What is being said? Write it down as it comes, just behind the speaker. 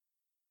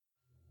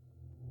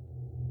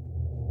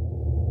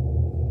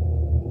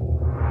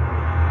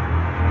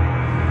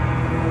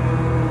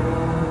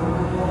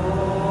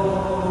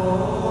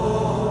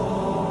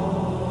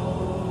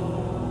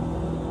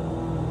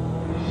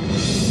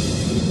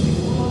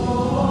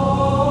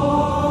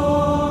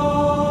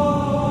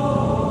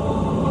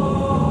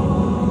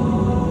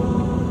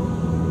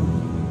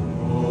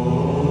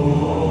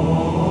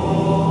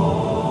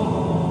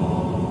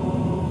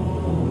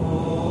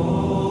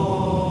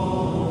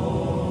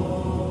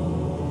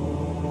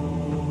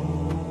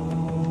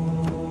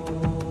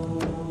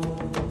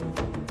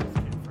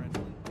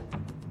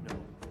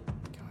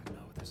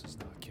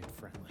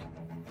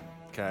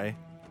Okay.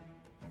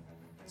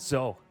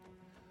 So,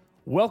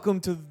 welcome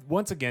to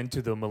once again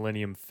to the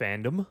Millennium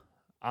Fandom.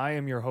 I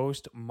am your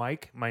host,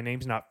 Mike. My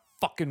name's not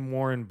fucking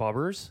Warren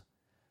Bubbers.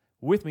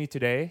 With me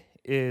today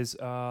is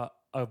a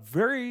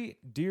very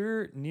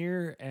dear,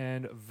 near,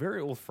 and very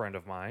old friend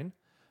of mine,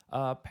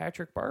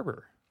 Patrick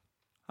Barber.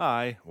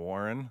 Hi,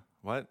 Warren.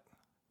 What?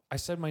 I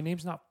said my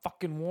name's not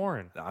fucking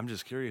Warren. I'm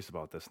just curious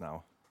about this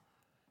now.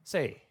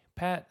 Say,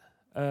 Pat,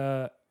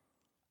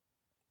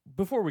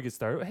 before we get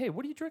started, hey,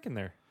 what are you drinking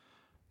there?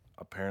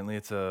 Apparently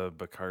it's a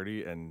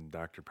Bacardi and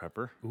Dr.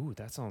 Pepper. Ooh,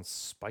 that sounds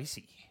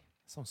spicy.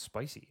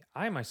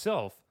 I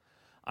myself,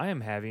 I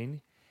am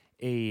having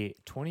a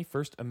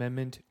 21st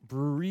Amendment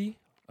brewery,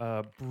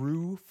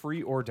 brew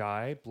free or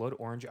die blood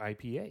orange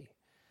IPA.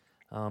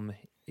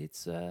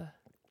 It's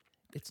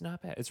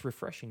not bad. It's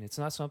refreshing. It's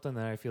not something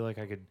that I feel like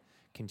I could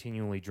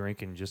continually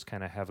drink and just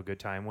kind of have a good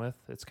time with.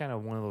 It's kind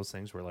of one of those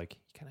things where like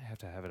you kind of have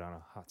to have it on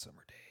a hot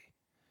summer day.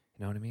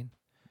 You know what I mean?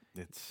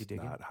 It's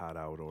not hot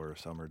out or a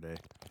summer day.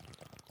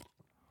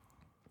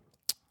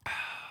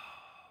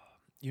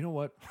 You know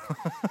what?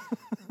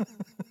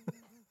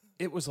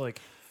 It was like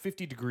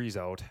 50 degrees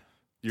out.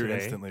 You're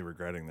today. instantly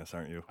regretting this,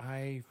 aren't you?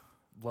 I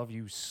love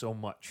you so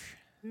much.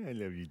 Yeah, I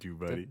love you too,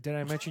 buddy. Did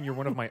I mention you're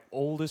one of my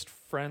oldest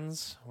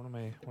friends? One of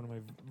my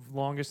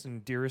longest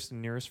and dearest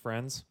and nearest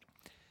friends.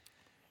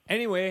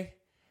 Anyway,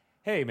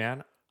 hey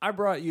man, I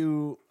brought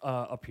you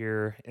up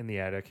here in the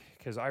attic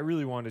because I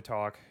really wanted to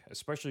talk,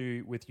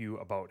 especially with you,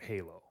 about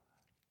Halo.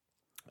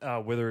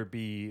 Whether it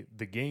be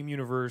the game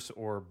universe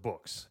or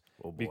books.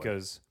 Oh boy.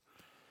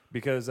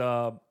 Because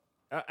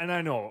and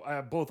I know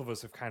both of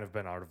us have kind of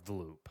been out of the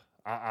loop,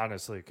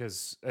 honestly,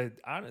 because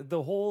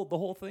the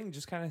whole thing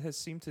just kind of has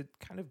seemed to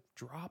kind of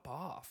drop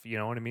off. You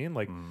know what I mean?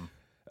 Like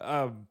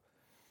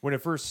when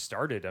it first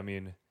started, I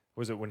mean,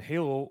 was it when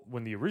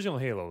the original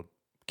Halo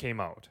came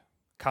out,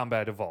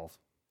 Combat Evolved,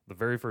 the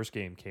very first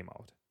game came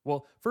out.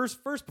 Well,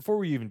 first before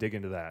we even dig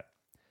into that,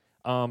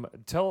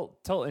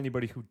 tell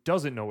anybody who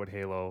doesn't know what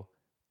Halo.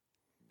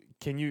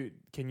 Can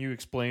you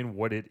explain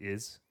what it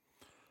is?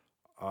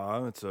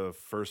 It's a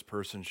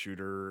first-person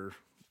shooter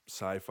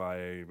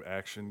sci-fi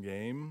action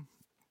game.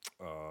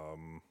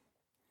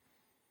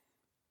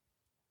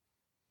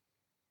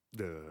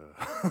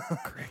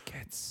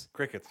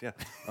 Crickets, yeah.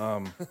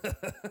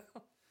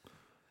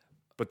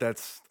 But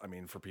that's, I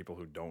mean, for people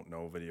who don't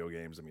know video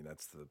games, I mean,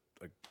 that's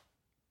a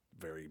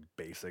very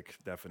basic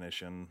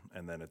definition.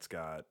 And then it's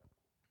got,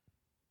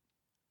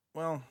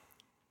 well...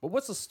 But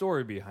what's the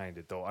story behind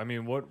it, though? I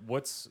mean,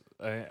 what's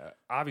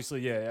obviously,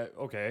 yeah,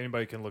 okay.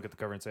 Anybody can look at the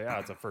cover and say,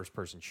 it's a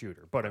first-person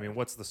shooter. But I mean,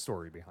 what's the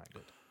story behind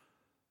it?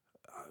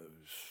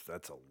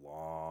 That's a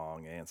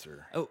long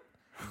answer. Oh,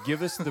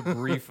 give us the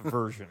brief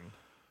version.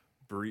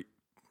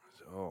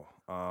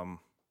 From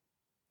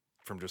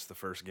just the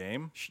first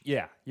game.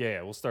 Yeah.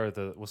 We'll start at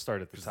the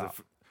top.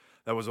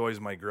 That was always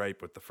my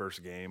gripe with the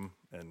first game,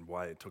 and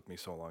why it took me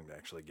so long to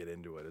actually get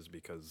into it is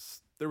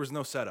because there was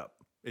no setup.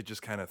 It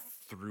just kind of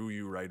threw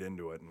you right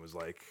into it and was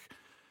like,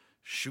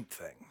 shoot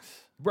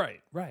things.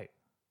 Right.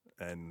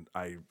 And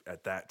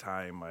at that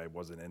time, I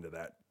wasn't into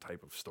that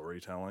type of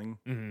storytelling.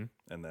 Mm-hmm.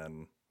 And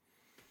then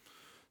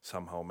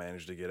somehow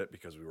managed to get it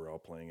because we were all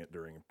playing it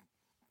during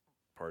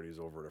parties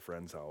over at a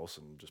friend's house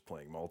and just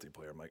playing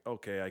multiplayer. I'm like,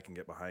 okay, I can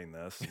get behind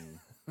this.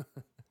 And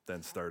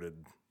then started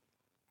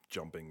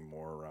jumping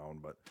more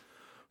around. But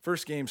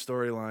first game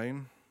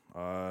storyline,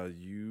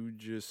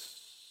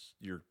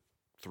 you're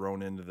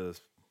thrown into the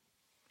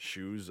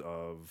shoes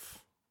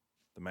of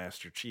the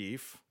Master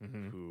Chief,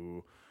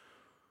 who,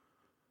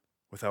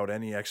 without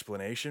any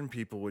explanation,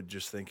 people would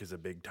just think is a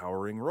big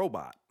towering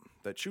robot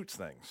that shoots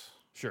things.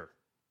 Sure.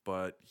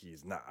 But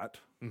he's not.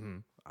 Mm-hmm.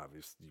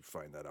 Obviously, you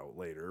find that out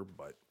later,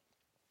 but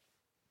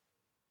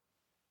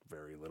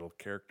very little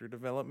character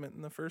development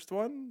in the first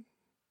one.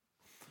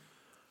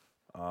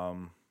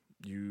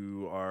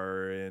 You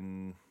are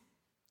in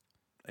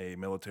a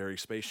military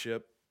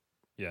spaceship.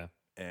 Yeah.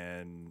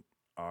 And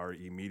are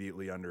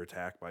immediately under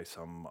attack by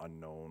some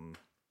unknown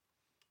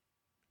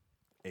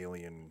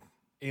alien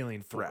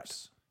threat.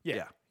 Force.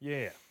 Yeah.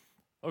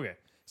 Okay.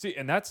 See,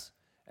 and that's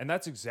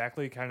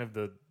exactly kind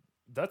of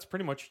that's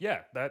pretty much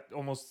that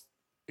almost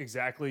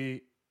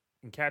exactly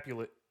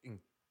encapsulate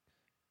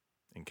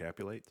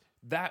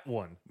that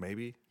one.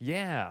 Maybe.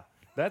 Yeah.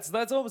 That's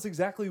almost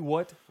exactly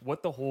what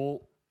the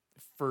whole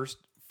first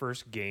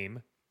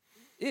game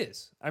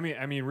is. I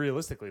mean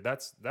realistically,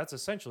 that's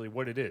essentially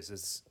what it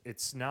is.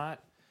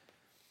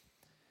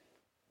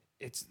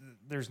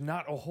 There's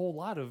not a whole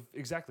lot of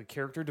exactly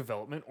character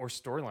development or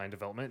storyline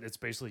development. It's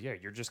basically,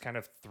 you're just kind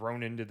of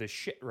thrown into this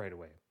shit right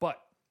away.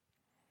 But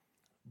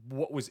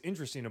what was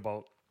interesting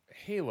about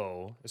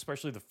Halo,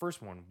 especially the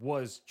first one,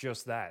 was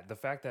just that. The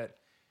fact that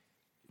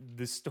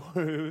the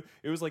story,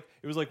 it was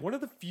like one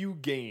of the few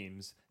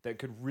games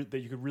that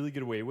you could really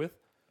get away with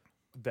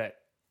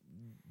that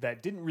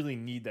didn't really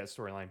need that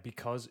storyline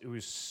because it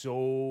was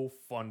so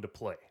fun to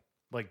play.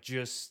 Like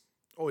just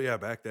Oh yeah,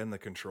 back then the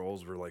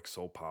controls were like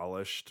so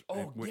polished.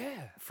 Oh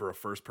yeah, for a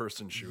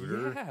first-person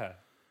shooter. Yeah,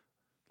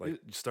 Like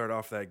you start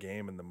off that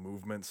game and the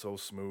movement so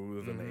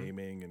smooth and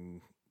aiming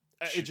and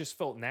it just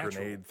felt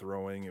natural. Grenade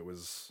throwing. It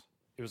was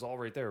all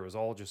right there. It was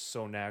all just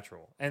so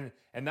natural. And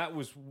that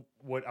was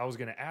what I was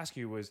going to ask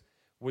you was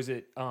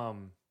it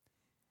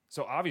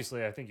so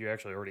obviously I think you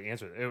actually already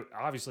answered it.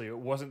 Obviously it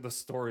wasn't the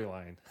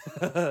storyline.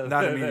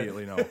 not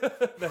immediately, no.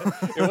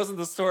 It wasn't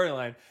the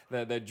storyline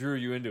that drew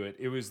you into it.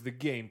 It was the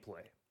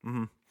gameplay.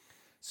 Mm-hmm.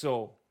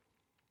 So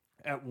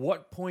at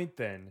what point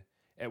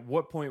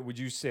would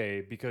you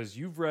say, because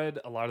you've read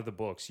a lot of the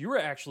books, you were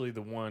actually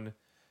the one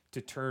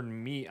to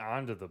turn me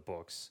onto the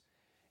books,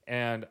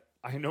 and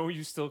I know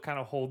you still kind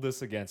of hold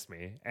this against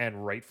me,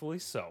 and rightfully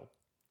so.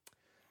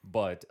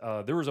 But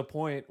there was a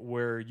point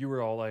where you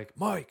were all like,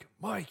 Mike,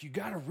 you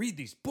gotta read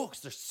these books.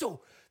 They're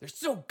so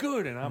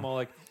good. And I'm all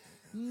like,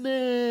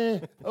 nah,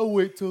 I'll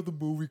wait till the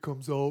movie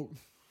comes out.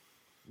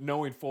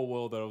 Knowing full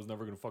well that I was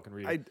never gonna fucking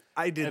read it.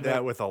 I did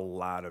that with a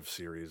lot of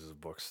series of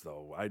books,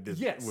 though. I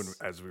did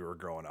as we were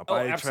growing up. Oh,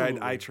 I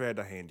absolutely. tried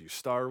to hand you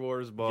Star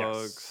Wars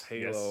books,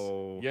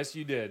 Halo. Yes,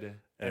 you did.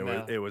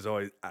 And it was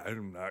always,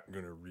 I'm not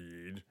going to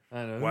read.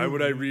 I know. Why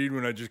would I read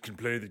when I just can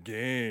play the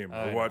game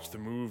or watch the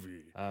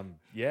movie?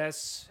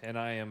 Yes, and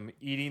I am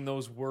eating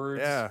those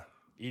words. Yeah.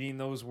 Eating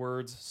those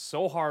words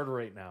so hard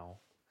right now.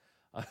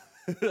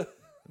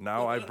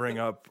 Now I bring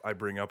up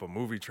a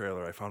movie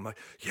trailer I found. I'm like,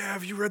 yeah,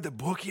 have you read the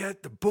book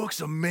yet? The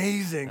book's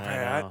amazing,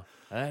 Pat.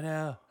 I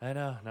know.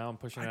 Now I'm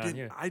pushing it on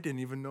you. I didn't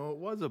even know it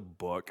was a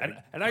book.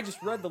 And I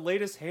just read the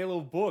latest Halo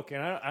book,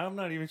 and I'm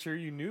not even sure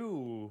you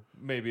knew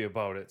maybe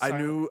about it. I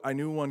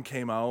knew one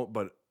came out,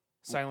 but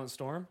Silent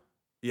Storm.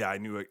 Yeah, I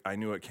knew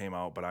it came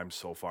out, but I'm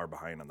so far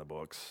behind on the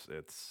books.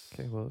 It's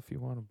okay. Well, if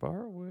you want to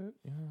borrow it,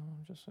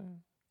 I'm just saying.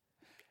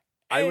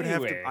 I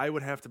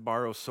would have to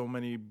borrow so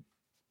many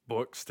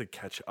books to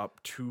catch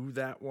up to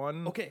that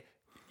one. Okay,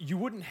 you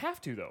wouldn't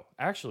have to though,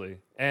 actually,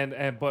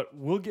 and but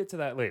we'll get to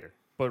that later.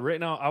 But right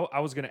now, I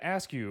was going to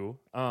ask you,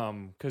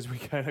 because we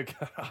kind of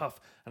got off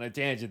on a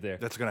tangent there.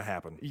 That's going to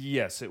happen.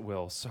 Yes, it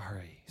will.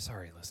 Sorry,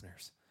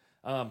 listeners.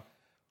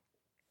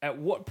 At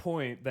what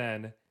point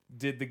then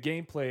did the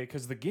gameplay?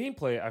 Because the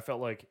gameplay, I felt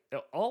like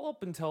all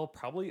up until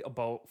probably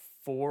about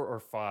 4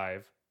 or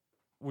 5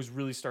 was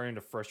really starting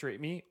to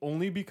frustrate me,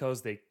 only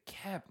because they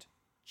kept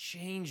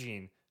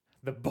changing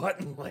the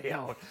button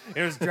layout.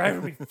 It was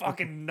driving me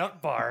fucking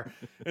nutbar,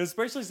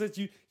 especially since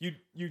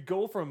you'd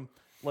go from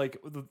like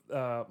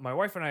my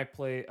wife and I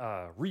play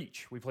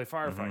Reach. We play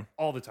Firefight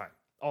all the time.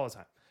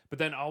 But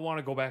then I'll want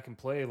to go back and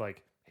play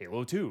like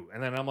Halo 2,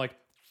 and then I'm like,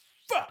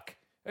 fuck!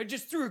 I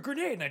just threw a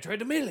grenade and I tried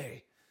to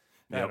melee.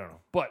 Yep. I don't know.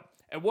 But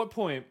at what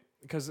point?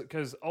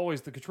 Because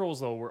always the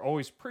controls though were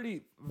always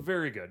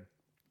very good.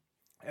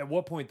 At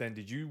what point then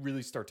did you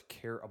really start to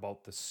care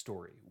about the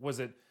story? Was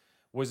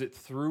it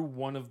through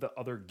one of the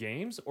other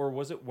games, or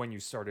was it when you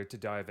started to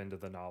dive into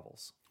the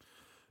novels?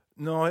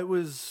 No, it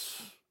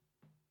was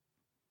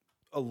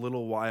a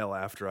little while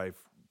after I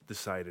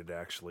decided to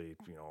actually,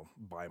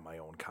 buy my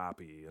own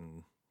copy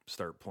and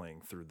start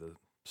playing through the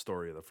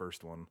story of the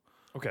first one.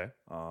 Okay.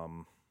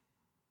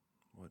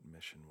 What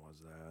mission was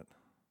that?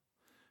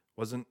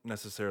 Wasn't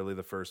necessarily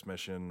the first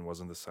mission,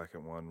 wasn't the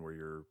second one where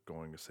you're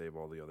going to save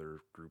all the other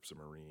groups of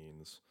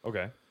Marines.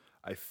 Okay.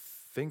 I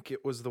think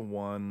it was the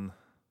one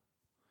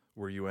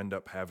where you end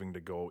up having to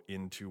go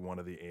into one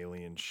of the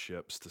alien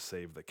ships to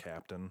save the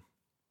captain.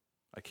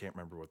 I can't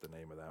remember what the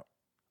name of that.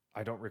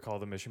 I don't recall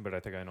the mission, but I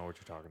think I know what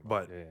you're talking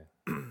about. But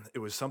yeah. It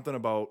was something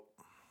about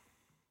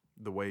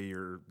the way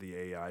the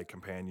AI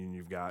companion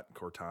you've got,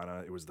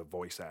 Cortana. It was the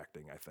voice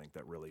acting, I think,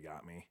 that really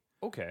got me.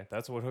 Okay,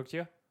 that's what hooked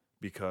you?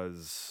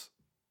 Because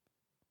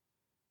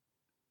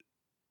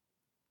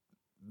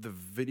the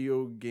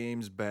video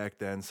games back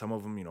then, some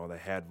of them, they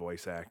had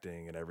voice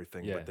acting and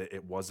everything, but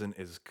it wasn't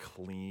as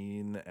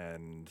clean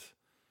and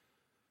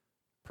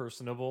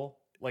personable.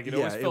 Like it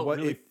always felt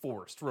really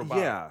forced,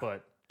 robotic. Yeah,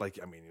 but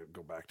you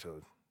go back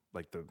to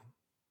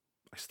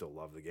I still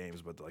love the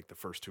games, but like the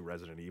first 2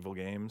 Resident Evil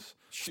games,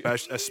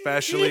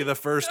 especially the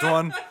first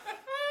one.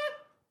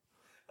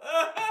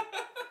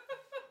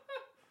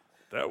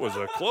 That was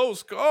a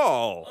close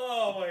call.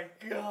 Oh my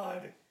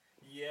god!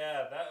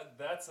 Yeah,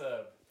 that's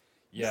a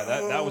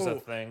that was a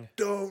thing.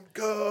 Don't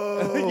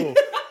go.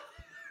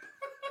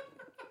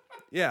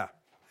 Yeah.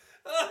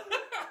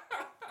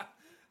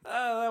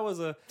 That was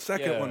a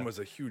second one was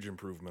a huge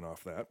improvement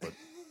off that, but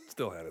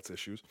still had its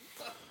issues.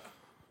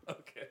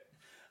 Okay.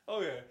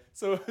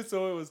 So it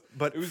was.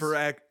 But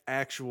for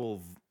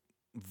actual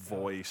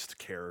voiced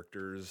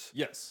characters,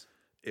 yes,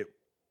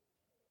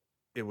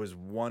 it was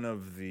one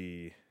of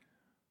the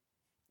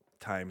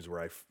times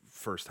where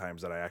first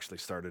times that I actually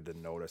started to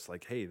notice,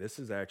 like, hey, this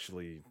is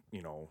actually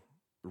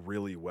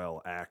really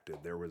well acted.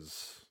 There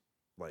was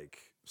like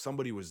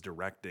somebody was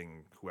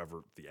directing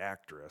whoever the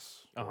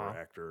actress or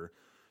actor,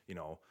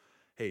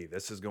 hey,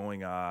 this is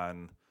going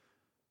on.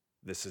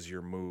 This is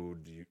your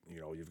mood.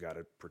 You've got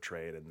to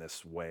portray it in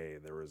this way.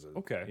 There was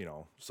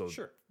so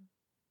sure.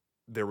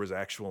 There was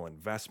actual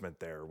investment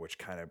there, which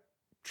kind of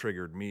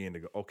triggered me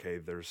into go, okay,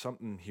 there's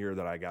something here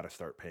that I got to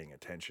start paying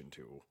attention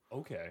to.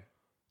 Okay.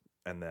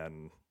 And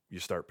then you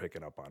start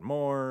picking up on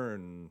more,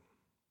 and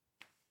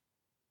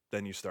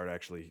then you start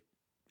actually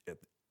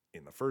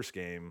in the first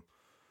game,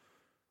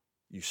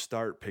 you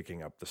start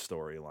picking up the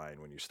storyline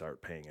when you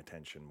start paying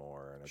attention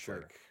more, and it's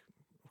like,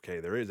 okay,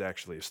 there is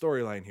actually a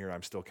storyline here.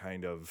 I'm still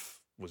kind of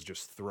was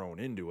just thrown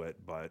into it,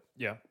 but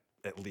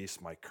at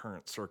least my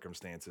current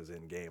circumstances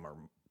in game are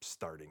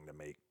starting to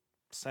make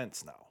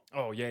sense now.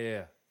 Oh,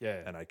 yeah.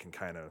 And I can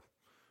kind of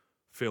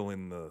fill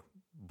in the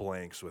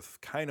blanks with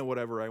kind of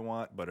whatever I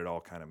want, but it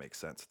all kind of makes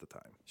sense at the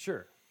time.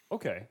 Sure.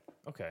 Okay.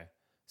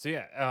 So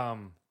yeah,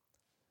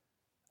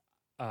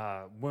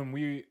 when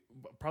we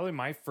probably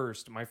my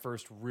first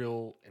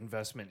real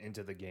investment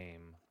into the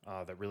game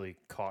that really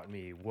caught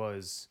me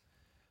was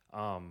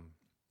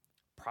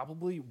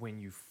probably when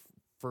you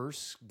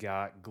first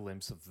got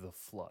glimpse of the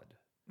flood.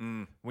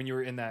 When you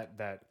were in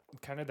that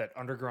kind of that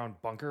underground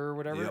bunker or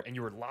whatever, and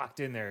you were locked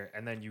in there,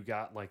 and then you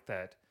got like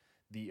that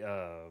the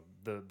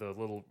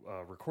little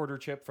recorder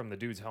chip from the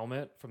dude's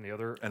helmet from the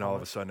other, and all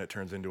of a sudden it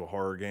turns into a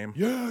horror game.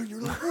 Yeah, and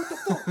you're like, what the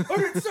fuck? I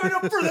didn't sign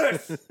up for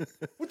this.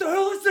 What the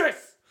hell is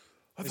this?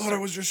 I thought I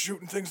was just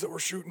shooting things that were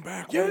shooting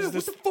back. Yeah, what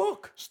the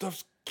fuck?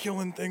 Stuff's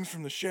killing things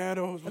from the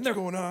shadows. What's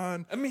going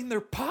on? I mean,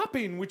 they're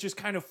popping, which is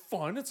kind of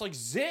fun. It's like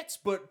zits,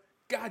 but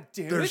god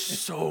damn it. There's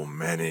so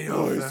many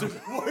of them.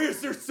 Why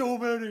is there so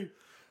many?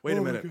 Wait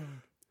a minute.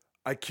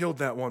 I killed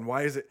that one.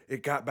 Why is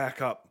it got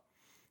back up?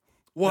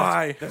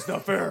 Why? That's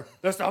not fair.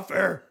 That's not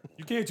fair.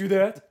 You can't do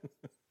that.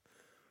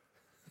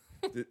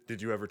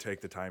 Did you ever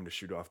take the time to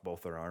shoot off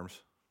both their arms?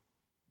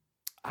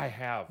 I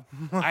have.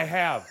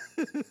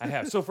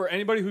 So for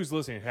anybody who's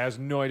listening, has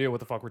no idea what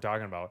the fuck we're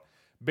talking about.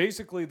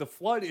 Basically, the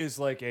flood is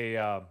like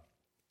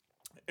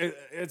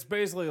it's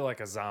basically like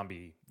a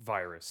zombie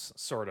virus,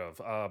 sort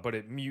of, but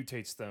it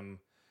mutates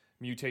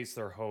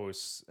their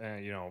hosts,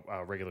 and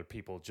regular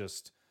people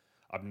just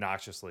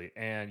obnoxiously.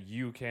 And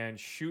you can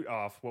shoot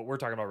off. What we're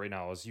talking about right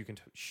now is you can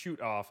shoot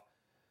off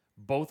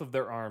both of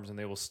their arms, and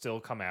they will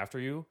still come after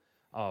you.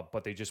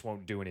 But they just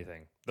won't do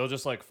anything. They'll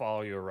just like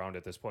follow you around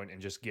at this point and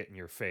just get in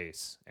your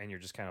face, and you're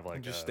just kind of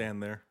like just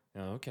stand there.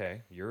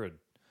 Okay, you're a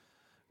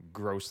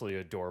grossly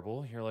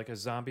adorable. You're like a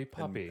zombie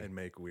puppy and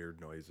make weird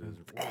noises.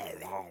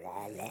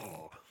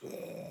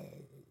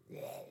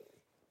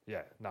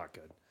 Yeah, not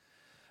good.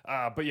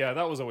 But yeah,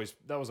 that was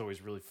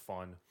always really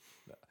fun.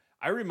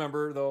 I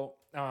remember though,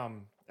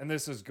 and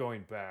this is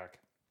going back.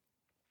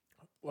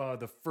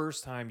 The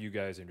first time you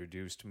guys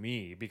introduced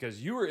me,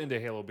 because you were into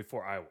Halo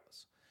before I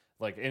was.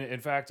 Like in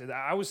fact,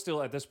 I was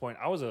still at this point.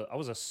 I was a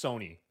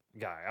Sony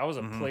guy. I was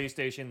a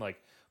PlayStation, like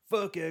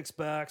fuck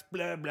Xbox,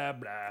 blah blah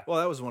blah. Well,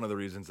 that was one of the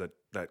reasons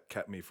that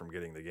kept me from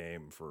getting the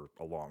game for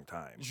a long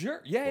time.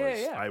 Sure,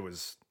 yeah. I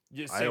always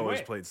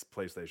played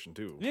PlayStation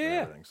 2. Yeah, and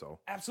everything. So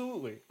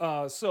absolutely.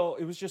 So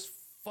it was just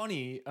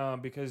funny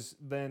because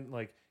then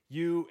like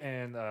you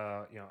and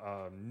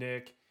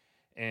Nick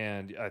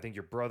and I think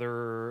your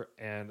brother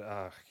and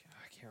I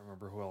can't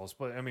remember who else,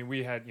 but I mean,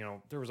 we had,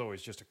 there was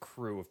always just a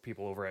crew of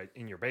people over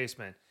in your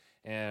basement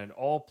and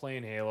all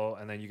playing Halo.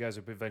 And then you guys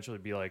would eventually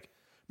be like,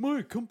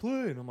 Mike, come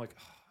play. And I'm like,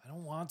 I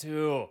don't want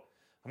to.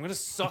 I'm going to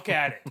suck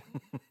at it.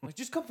 Like,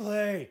 just come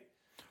play.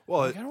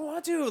 Well, like, I don't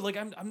want to. Like,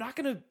 I'm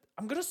going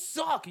to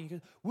suck. And you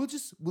go,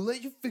 we'll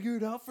let you figure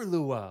it out for a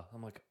little while.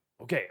 I'm like,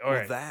 okay, all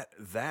right.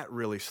 That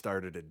really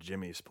started at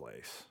Jimmy's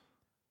place.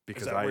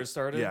 Because Is that where it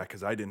started? Yeah,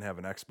 because I didn't have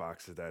an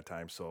Xbox at that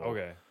time. So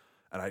okay.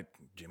 And I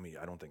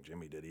don't think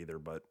Jimmy did either,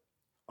 but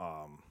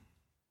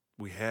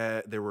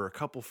there were a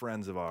couple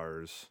friends of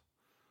ours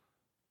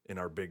in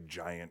our big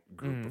giant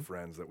group of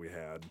friends that we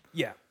had.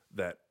 Yeah.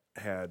 That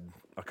had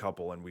a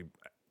couple, and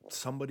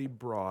somebody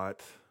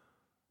brought,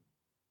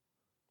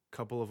 a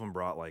couple of them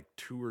brought like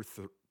 2 or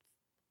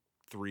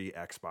 3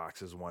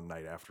 Xboxes one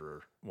night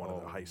after one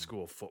of the high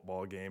school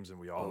football games, and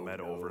we all met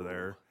over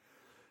there.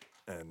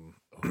 And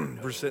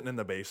we're sitting in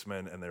the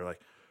basement, and they're like,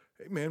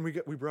 "Hey man,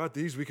 we brought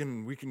these. We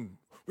can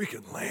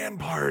LAN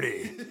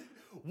party."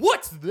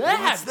 What's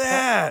that? What's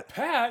that?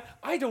 Pat,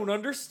 I don't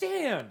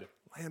understand.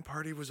 LAN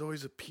party was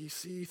always a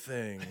PC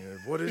thing.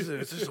 What is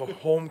it? It's just a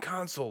home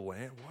console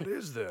LAN. What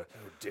is this?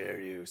 How dare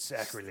you,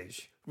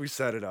 sacrilege. We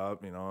set it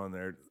up, and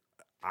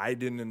I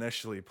didn't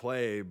initially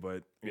play,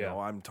 but you know,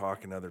 I'm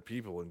talking to other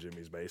people in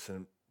Jimmy's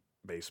basement,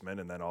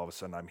 and then all of a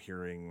sudden I'm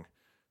hearing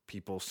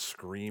people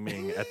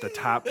screaming at the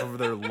top of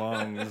their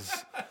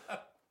lungs,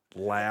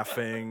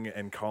 laughing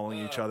and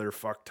calling each other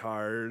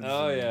fucktards.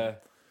 Oh, yeah.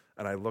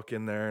 And I look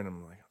in there and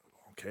I'm like,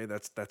 okay,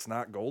 that's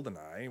not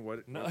GoldenEye.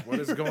 What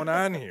is going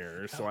on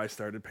here? So I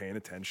started paying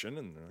attention,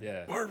 and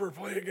Barber,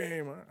 play a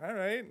game. All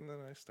right. And then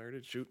I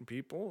started shooting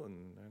people,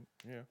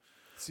 and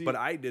See, but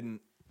I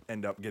didn't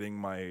end up getting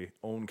my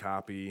own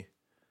copy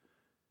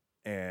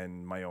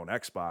and my own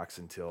Xbox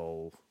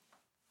until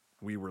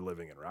we were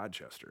living in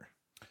Rochester.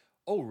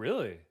 Oh,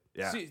 really?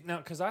 Yeah. See, now,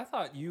 because I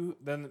thought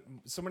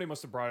somebody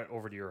must have brought it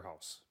over to your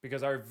house,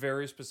 because I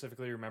very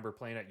specifically remember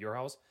playing at your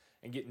house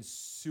and getting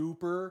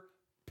super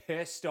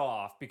pissed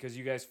off because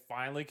you guys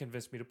finally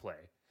convinced me to play.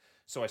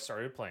 So I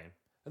started playing.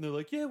 And they're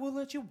like, yeah, we'll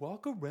let you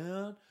walk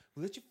around.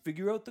 We'll let you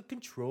figure out the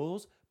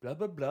controls, blah,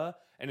 blah, blah.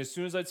 And as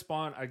soon as I'd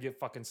spawn, I'd get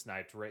fucking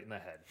sniped right in the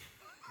head.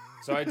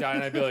 So I'd die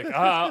and I'd be like,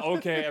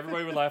 okay.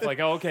 Everybody would laugh like,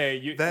 okay,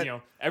 you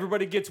know,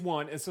 everybody gets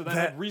one. And so then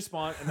I'd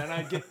respawn and then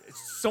I'd get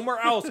somewhere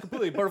else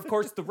completely. But of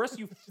course, the rest of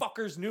you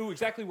fuckers knew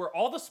exactly where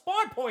all the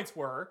spawn points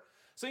were.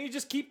 So you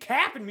just keep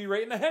capping me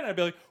right in the head. And I'd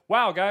be like,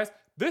 wow, guys,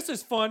 this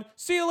is fun.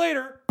 See you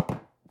later.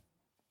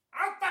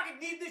 I don't fucking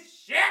need this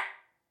shit.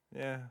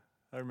 Yeah,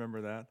 I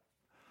remember that.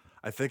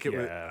 I think it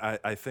was.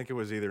 I think it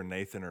was either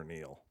Nathan or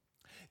Neil.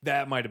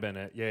 That might have been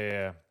it.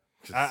 Yeah.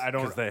 I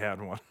don't. Because they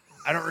had one.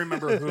 I don't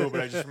remember who,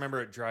 but I just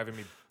remember it driving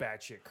me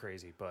batshit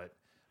crazy. But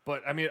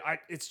I mean,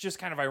 it's just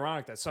kind of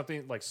ironic that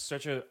something like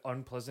such an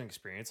unpleasant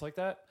experience like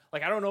that.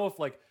 Like, I don't know if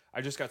like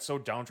I just got so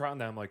downtrodden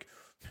that I'm like,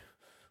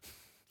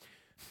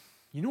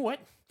 you know what?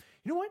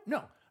 No.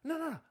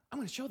 I'm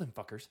gonna show them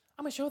fuckers.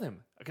 I'm gonna show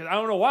them because I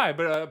don't know why,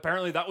 but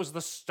apparently that was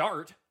the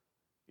start.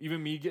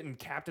 Even me getting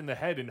capped in the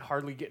head and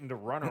hardly getting to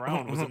run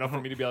around was enough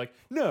for me to be like,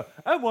 no,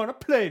 I want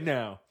to play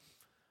now.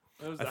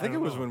 I think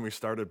it was when we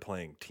started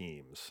playing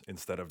teams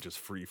instead of just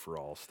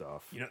free-for-all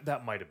stuff. You know,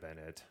 that might have been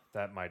it.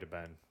 That might have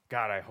been.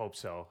 God, I hope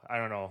so. I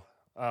don't know.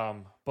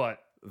 But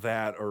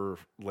that or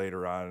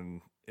later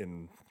on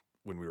when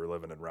we were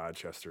living in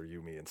Rochester,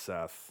 you, me, and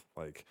Seth,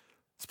 like,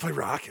 let's play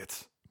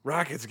Rockets.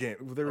 Rockets game.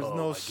 There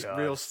was no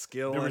real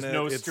skill in it.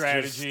 There was no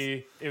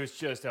strategy. It was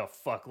just a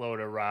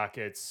fuckload of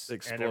rockets.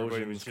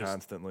 Explosions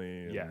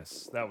constantly.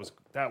 Yes, that was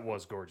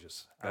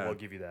gorgeous. I will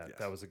give you that. Yes.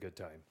 That was a good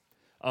time.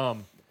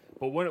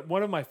 But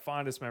one of my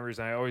fondest memories,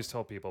 and I always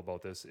tell people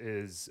about this,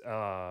 is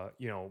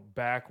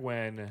back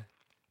when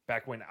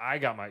I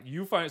got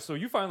you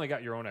finally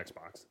got your own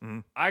Xbox. Mm-hmm.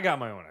 I got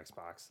my own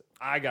Xbox.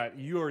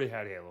 You already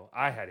had Halo.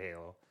 I had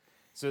Halo.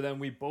 So then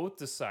we both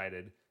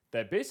decided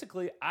that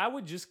basically I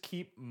would just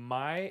keep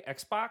my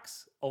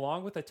Xbox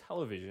along with a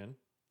television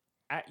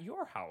at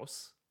your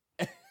house.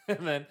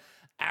 And then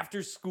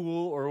after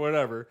school or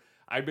whatever,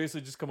 I'd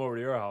basically just come over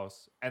to your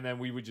house and then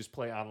we would just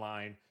play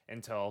online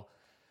until,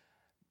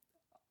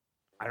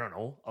 I don't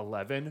know,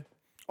 11,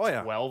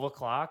 12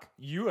 o'clock.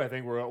 You, I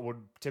think,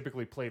 would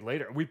typically play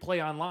later. We'd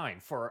play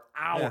online for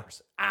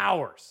hours.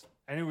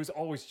 And it was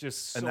always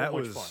just so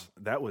much fun.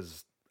 That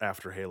was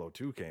after Halo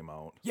 2 came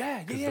out.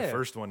 Yeah. The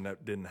first one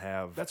that didn't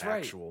have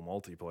actual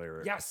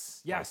multiplayer.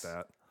 Yes. Like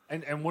that.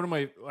 And one of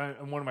my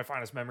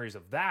fondest memories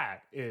of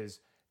that is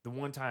the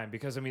one time,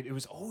 because I mean it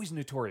was always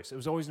notorious. It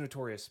was always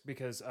notorious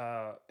because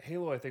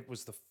Halo, I think,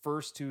 was the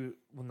first to.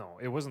 Well, no,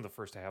 it wasn't the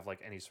first to have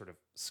like any sort of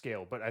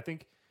scale. But I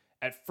think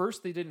at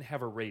first they didn't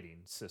have a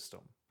rating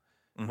system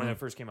when it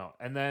first came out,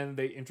 and then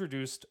they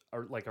introduced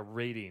a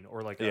rating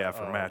or like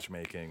for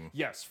matchmaking.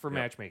 Yes, for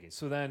matchmaking.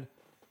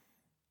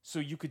 So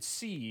you could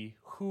see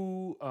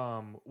who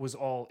was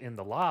all in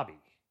the lobby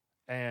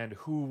and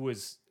who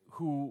was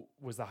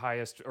the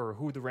highest, or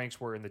who the ranks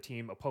were in the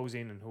team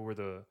opposing and who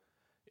were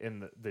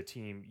in the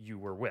team you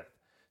were with.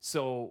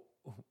 So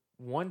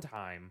one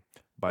time,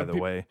 by the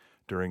way,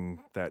 during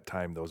that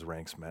time, those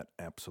ranks meant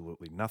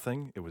absolutely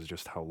nothing. It was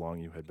just how long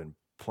you had been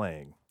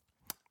playing.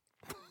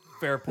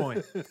 Fair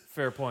point.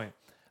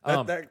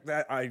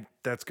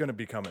 That's going to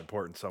become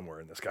important somewhere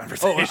in this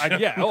conversation.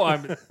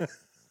 I'm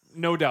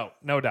no doubt.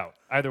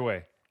 Either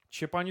way,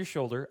 chip on your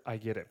shoulder. I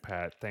get it,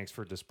 Pat. Thanks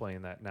for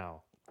displaying that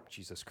now.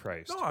 Jesus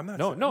Christ. No, I'm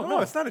not.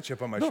 No, it's not a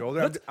chip on my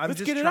shoulder. I'm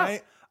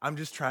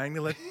just trying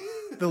to let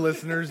the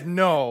listeners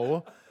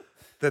know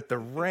that the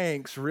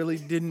ranks really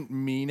didn't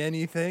mean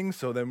anything.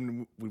 So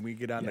then when we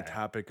get on the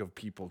topic of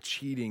people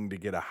cheating to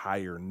get a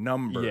higher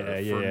number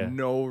for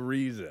no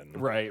reason.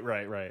 Right.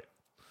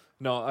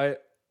 No,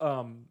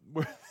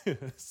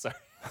 sorry.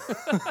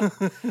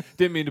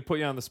 Didn't mean to put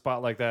you on the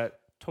spot like that.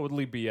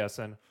 Totally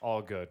BSing.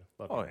 All good.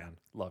 Love you, man.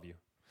 Love you.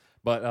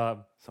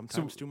 But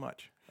sometimes too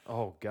much.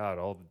 Oh God,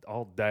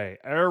 all day,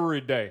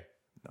 every day.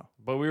 No.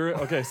 But we were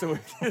okay. So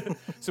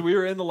we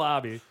were in the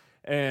lobby,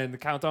 and the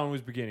countdown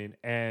was beginning.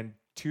 And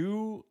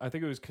I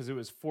think it was because it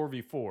was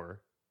 4v4,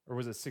 or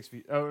was it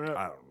 6v? Oh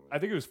no, I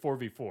think it was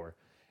 4v4.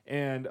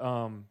 And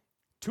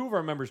two of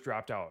our members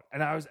dropped out,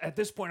 and I was at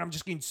this point. I'm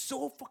just getting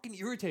so fucking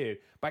irritated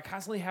by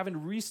constantly having to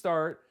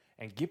restart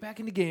and get back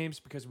into games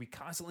because we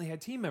constantly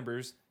had team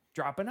members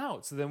dropping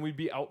out. So then we'd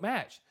be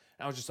outmatched.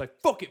 And I was just like,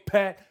 fuck it,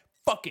 Pat.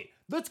 Fuck it.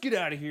 Let's get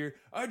out of here.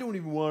 I don't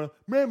even want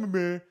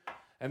to.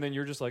 And then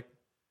you're just like,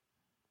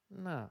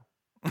 no.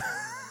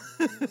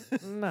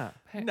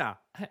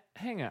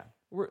 Hang on.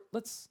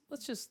 Let's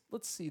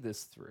see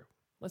this through.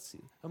 Let's see.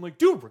 I'm like,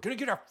 dude, we're going to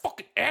get our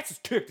fucking asses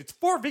kicked. It's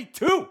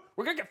 4v2.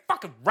 We're going to get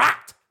fucking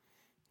rocked.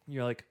 And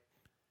you're like,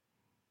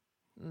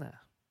 nah.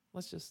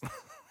 Let's just play.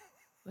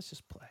 Let's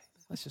just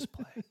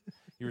play.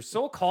 You were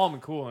so calm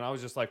and cool, and I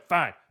was just like,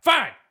 fine,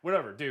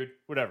 whatever, dude,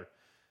 whatever.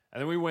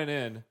 And then we went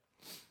in,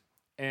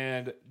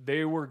 and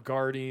they were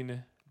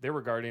guarding,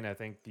 I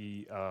think,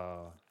 the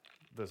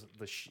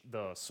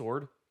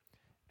sword,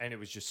 and it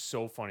was just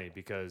so funny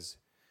because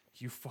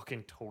you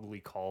fucking totally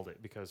called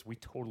it because we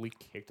totally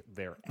kicked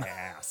their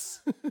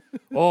ass.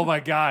 Oh my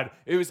God,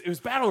 it was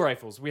battle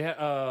rifles. We had,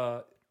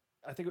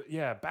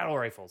 battle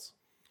rifles.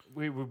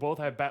 we both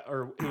had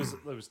or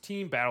it was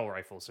team battle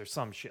rifles or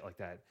some shit like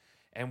that.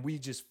 And we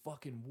just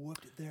fucking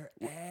whooped their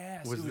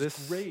ass. Was it was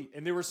this great.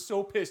 And they were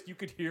so pissed. You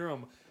could hear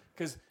them.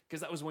 Because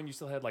that was when you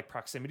still had like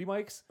proximity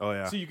mics. Oh,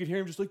 yeah. So you could hear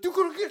him just like, they're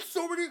going to get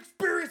so many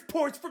experience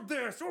points from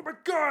this. Oh my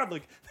God.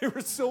 Like there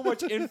was so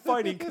much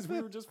infighting because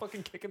we were just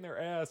fucking kicking their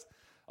ass.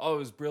 Oh, it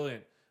was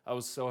brilliant. I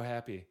was so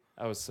happy.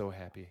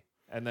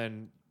 And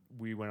then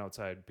we went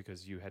outside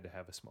because you had to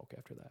have a smoke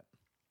after that.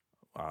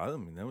 Wow, I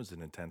mean, that was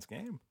an intense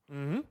game.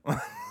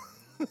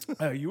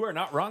 Mm-hmm. You are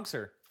not wrong,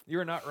 sir. You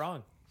are not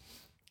wrong.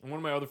 And one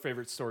of my other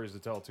favorite stories to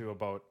tell too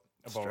about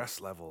stress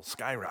level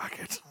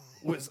skyrocket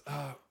was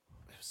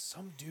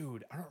some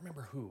dude, I don't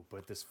remember who,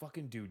 but this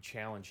fucking dude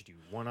challenged you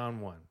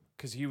one-on-one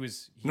because he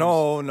was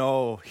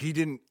he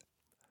didn't.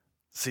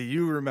 See,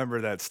 you remember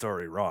that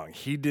story wrong.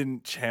 He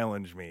didn't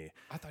challenge me.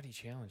 I thought he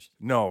challenged.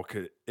 No,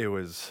 'cause it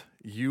was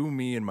you,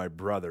 me, and my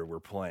brother were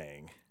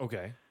playing.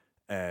 Okay.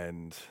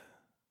 And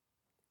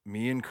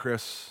me and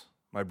Chris,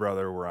 my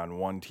brother, were on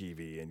one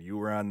TV, and you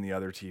were on the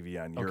other TV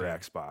on your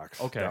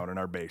Xbox down in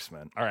our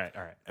basement. All right.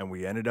 And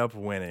we ended up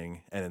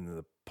winning. And in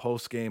the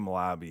post-game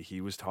lobby, he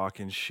was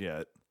talking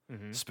shit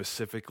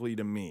specifically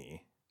to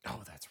me.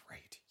 Oh, that's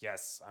right.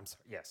 Yes. I'm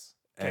sorry. Yes.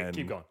 Okay, And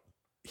keep going.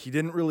 he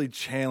didn't really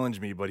challenge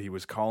me, but he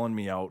was calling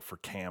me out for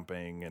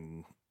camping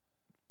and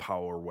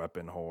power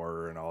weapon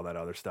horror and all that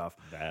other stuff.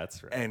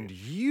 That's right. And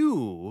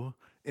you,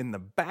 in the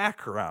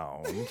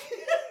background,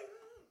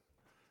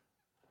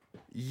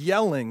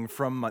 yelling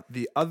from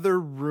the other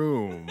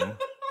room,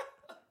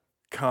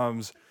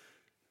 comes,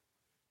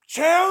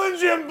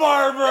 "Challenge him,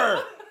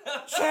 Barber!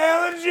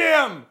 Challenge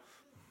him!"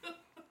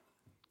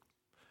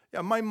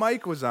 Yeah, my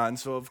mic was on,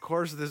 so of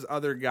course this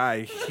other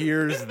guy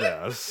hears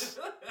this,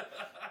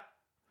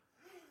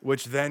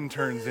 which then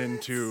turns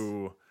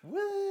into,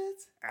 What?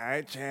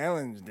 I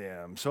challenged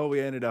him. So we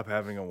ended up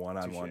having a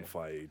one-on-one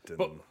fight.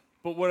 And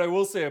But what I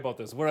will say about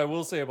this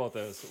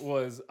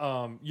was,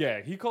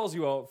 he calls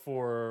you out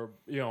for,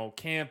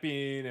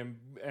 camping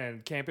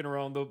and camping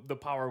around the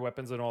power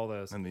weapons and all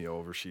this. And the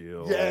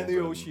overshield. Yeah, and the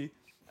Oshi.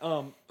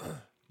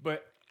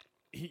 But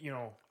he,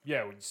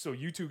 so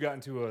you two got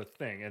into a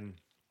thing and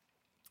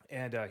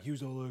he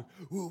was all like,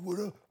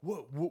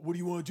 what do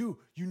you want to do?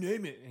 You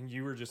name it. And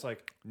you were just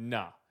like,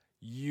 nah,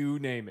 you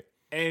name it.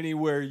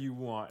 Anywhere you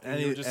want. And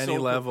Any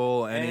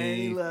level,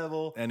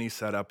 any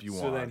setup you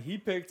want. So then he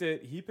picked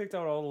it. He picked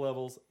out all the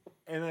levels.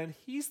 And then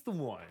he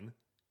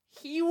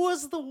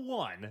was the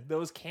one that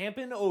was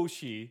camping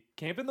Oshi,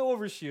 camping the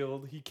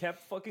overshield. He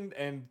kept fucking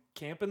and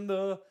camping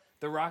the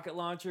rocket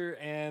launcher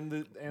and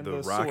the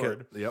rocket,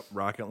 sword. Yep,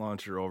 rocket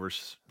launcher,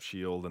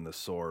 overshield, and the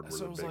sword were So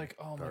the I was big like,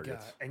 oh my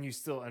targets. God. And you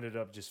still ended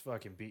up just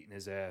fucking beating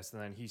his ass.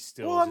 And then he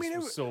still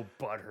was so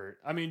butthurt.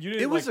 I mean, you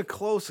didn't. It was a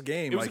close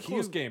game. It was a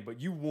close game,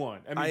 but you won.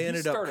 I mean, I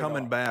ended up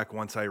coming off. back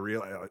once I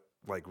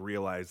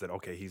realized that,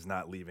 okay, he's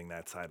not leaving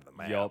that side of the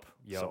map. Yup.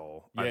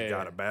 So I've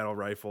got a battle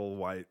rifle.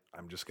 Why?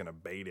 I'm just going to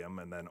bait him.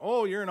 And then,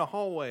 you're in a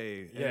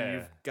hallway. And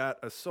you've got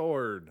a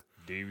sword.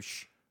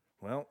 Douche.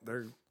 Well,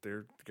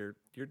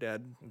 you're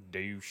dead.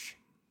 Douche.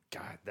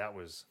 God,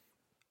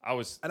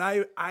 And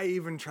I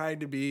even tried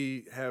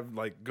to have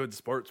like good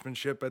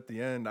sportsmanship at the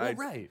end.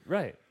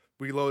 Right.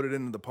 We loaded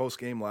into the post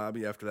game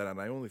lobby after that, and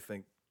I only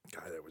think,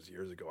 God, that was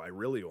years ago. I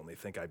really only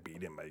think I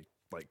beat him by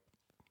like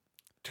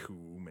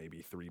 2,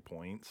 maybe 3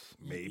 points,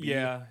 maybe.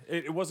 Yeah,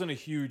 it wasn't a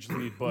huge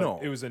lead,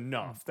 but it was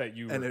enough that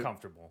you were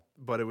comfortable.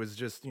 But it was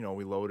just,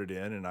 we loaded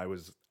in, and I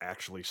was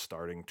actually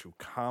starting to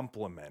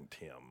compliment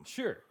him.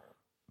 Sure.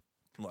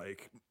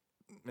 Like,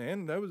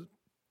 man, that was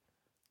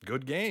a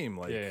good game.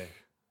 Like,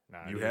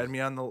 you had me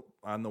on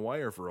the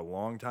wire for a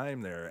long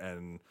time there,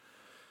 and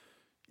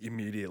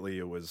immediately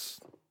it was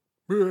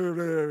fucking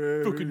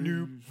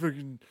noob,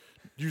 fucking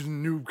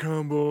using noob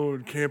combo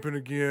and camping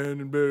again,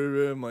 and blah, blah,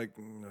 blah. I'm like,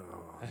 no,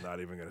 I'm not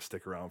even gonna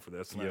stick around for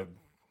this. Yep.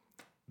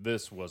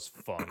 This was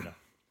fun.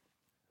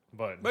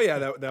 But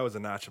yeah, that was a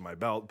notch in my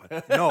belt.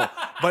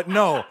 But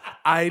no,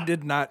 I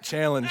did not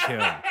challenge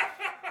him.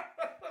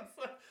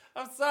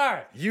 I'm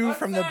sorry.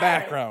 From the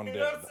background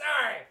did.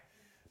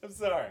 I'm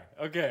sorry.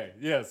 Okay.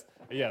 Yes.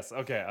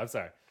 Okay. I'm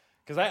sorry.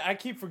 Because I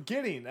keep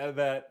forgetting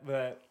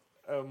that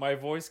my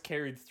voice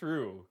carried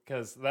through.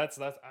 Because that's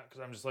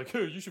because I'm just like,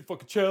 hey, you should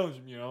fucking challenge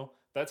him.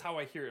 That's how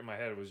I hear it in my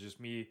head. It was just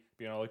me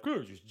being all like, oh,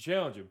 you should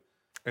challenge him.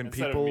 And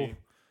instead people, of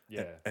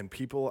me, and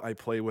people I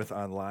play with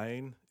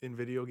online in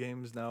video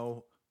games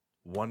now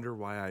wonder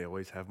why I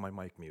always have my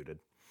mic muted.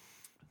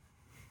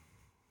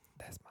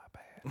 That's my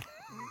bad.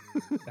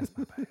 That's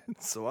my bad.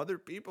 So other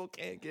people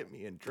can't get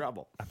me in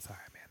trouble. I'm sorry,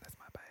 man. That's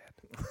my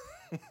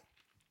bad.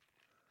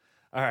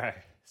 All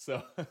right.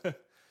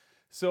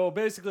 So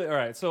basically, all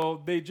right.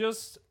 So they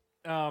just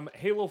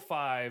Halo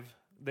 5.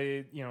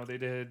 They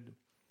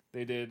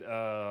did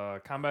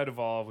Combat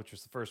Evolve, which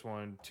was the first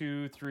one,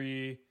 2,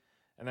 3,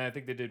 and then I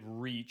think they did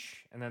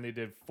Reach, and then they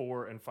did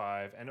 4 and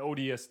 5, and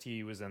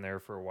ODST was in there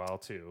for a while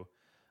too.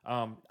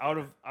 Out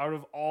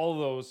of all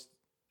those,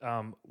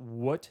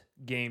 what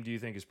game do you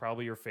think is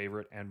probably your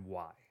favorite, and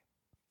why?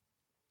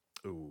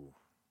 Ooh.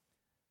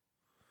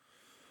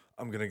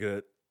 I'm going to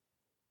get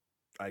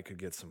I could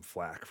get some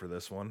flack for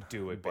this one.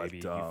 Do it, but, baby.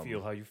 You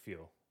feel how you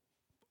feel.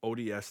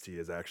 ODST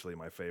is actually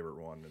my favorite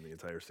one in the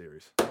entire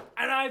series.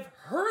 And I've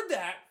heard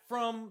that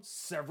from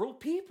several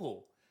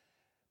people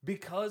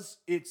because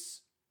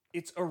it's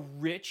a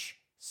rich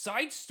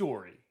side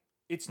story.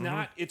 It's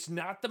not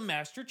the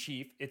Master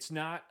Chief. It's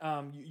not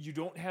you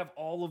don't have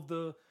all of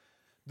the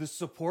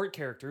support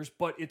characters,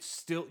 but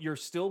you're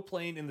still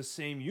playing in the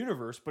same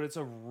universe, but it's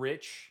a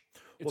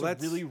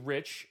really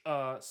rich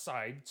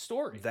side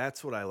story.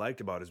 That's what I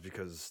liked about it, is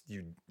because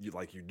you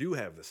do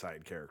have the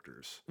side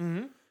characters.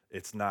 Mm-hmm.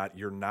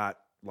 You're not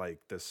like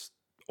this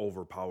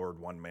overpowered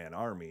one-man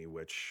army,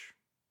 which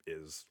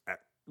is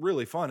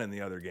really fun in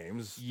the other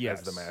games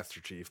as the Master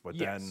Chief. But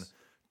then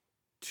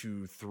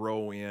to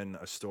throw in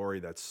a story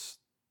that's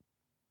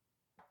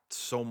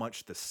so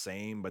much the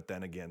same, but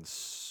then again,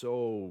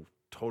 so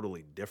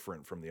totally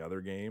different from the other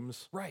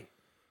games. Right.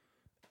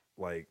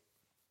 Like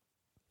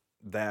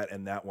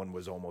that one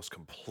was almost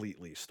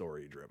completely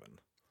story driven.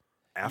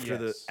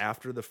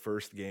 After the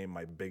first game,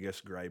 my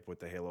biggest gripe with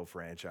the Halo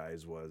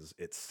franchise was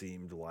it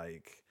seemed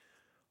like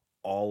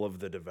all of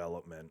the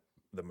development,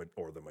 the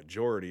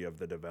majority of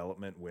the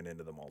development, went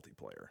into the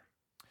multiplayer.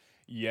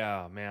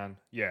 Yeah, man.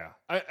 Yeah.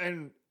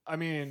 I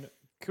mean,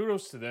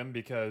 kudos to them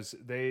because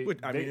they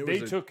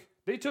took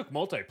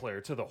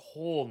multiplayer to the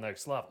whole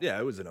next level. Yeah,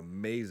 it was an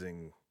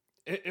amazing.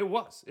 It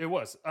was.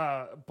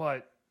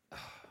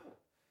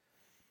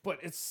 But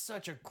it's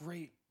such a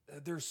great.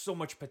 There's so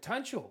much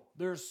potential.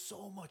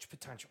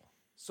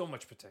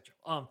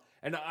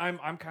 And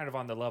I'm kind of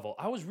on the level.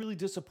 I was really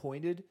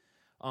disappointed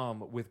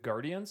with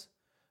Guardians.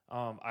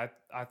 I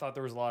thought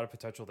there was a lot of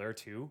potential there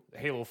too.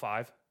 Halo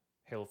 5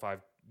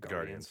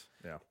 Guardians.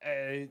 Yeah.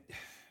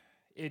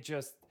 It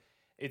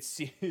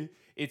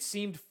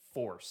seemed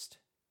forced.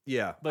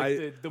 Yeah.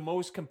 Like the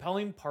most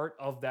compelling part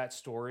of that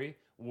story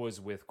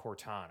was with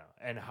Cortana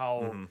and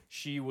how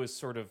she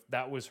was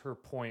that was her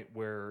point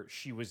where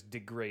she was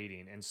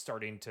degrading and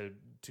starting to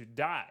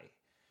die,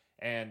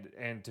 and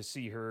to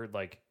see her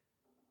like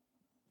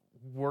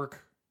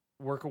work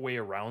a way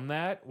around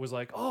that was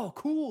like, oh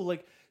cool,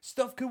 like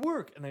stuff could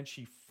work. And then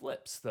she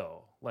flips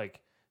though,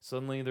 like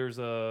suddenly there's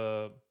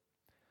they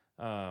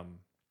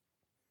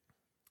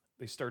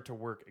start to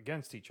work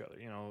against each other,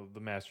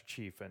 the Master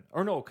Chief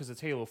because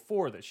it's Halo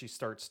 4 that she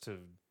starts to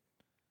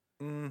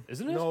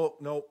isn't it?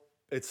 No,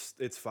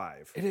 it's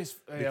 5. It is.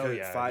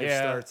 Because 5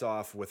 starts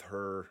off with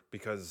her,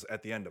 because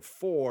at the end of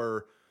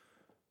 4,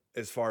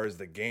 as far as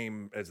the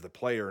game, as the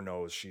player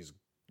knows, she's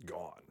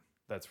gone.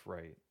 That's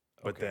right.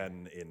 But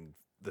then in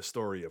the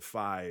story of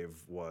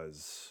 5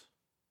 was,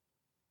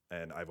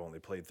 and I've only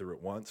played through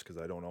it once because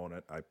I don't own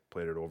it. I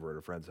played it over at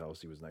a friend's house.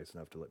 He was nice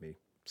enough to let me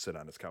sit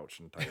on his couch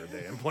an entire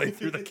day and play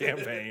through the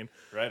campaign.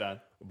 Right on.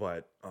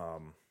 But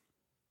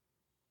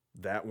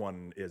that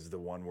one is the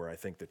one where I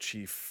think the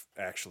Chief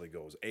actually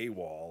goes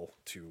AWOL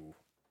to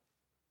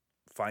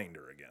find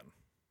her again.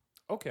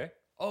 Okay.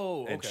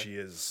 Oh, and she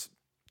is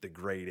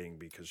degrading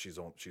because she's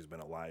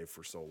been alive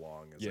for so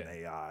long as an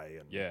AI,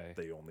 and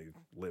they only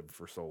live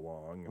for so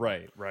long.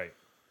 Right.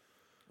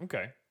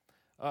 Okay.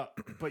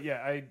 But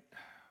yeah,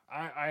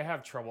 I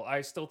have trouble.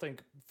 I still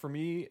think, for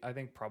me, I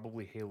think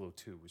probably Halo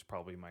 2 was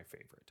probably my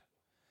favorite,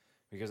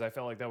 because I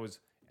felt like that was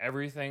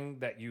everything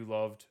that you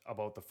loved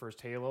about the first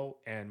Halo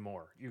and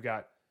more. You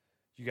got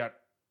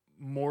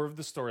more of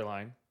the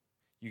storyline,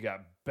 you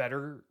got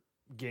better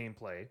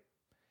gameplay,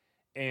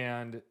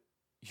 and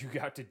you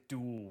got to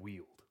dual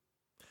wield,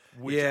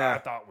 which I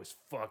thought was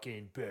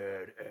fucking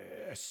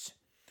badass.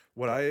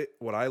 What I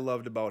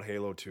loved about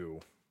Halo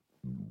 2,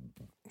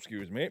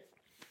 excuse me.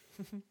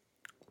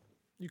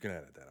 You can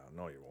edit that out.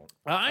 No, you won't.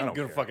 I'm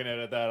gonna fucking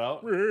edit that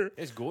out.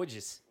 It's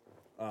gorgeous.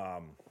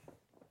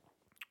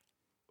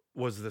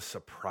 Was the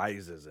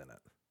surprises in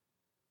it,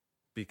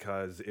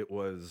 because it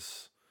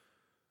was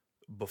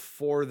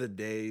before the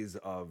days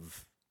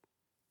of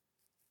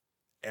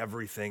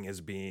everything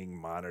is being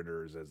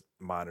monitored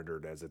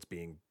as it's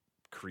being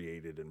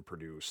created and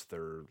produced.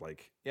 They're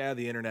like,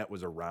 the internet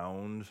was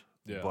around,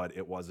 but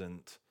it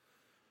wasn't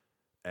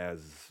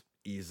as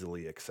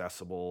easily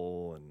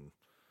accessible, and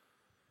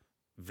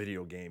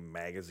video game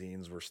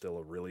magazines were still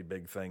a really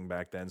big thing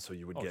back then. So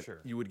you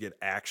would get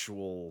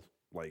actual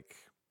like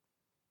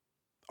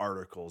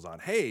articles on,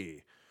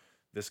 hey,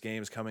 this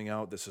game's coming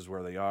out, this is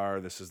where they are,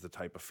 this is the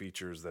type of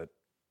features that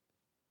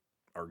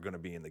are going to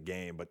be in the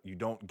game, but you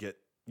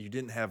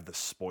didn't have the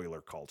spoiler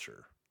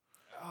culture.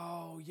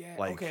 Oh yeah.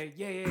 Like, okay.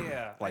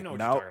 Yeah. Like I know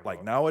now, what you're like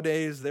about.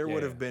 nowadays, there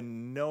would have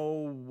been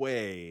no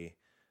way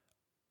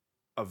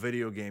a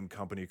video game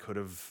company could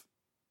have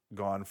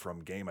gone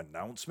from game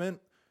announcement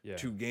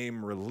to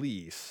game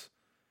release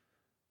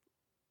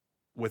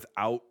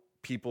without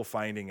people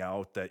finding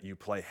out that you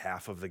play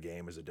half of the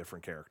game as a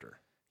different character.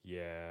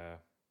 Yeah,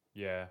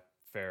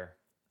 fair.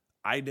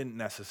 I didn't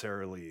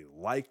necessarily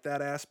like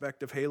that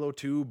aspect of Halo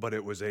 2, but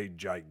it was a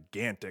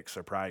gigantic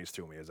surprise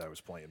to me as I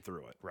was playing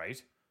through it.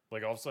 Right?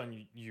 Like all of a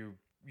sudden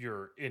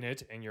you're in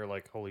it and you're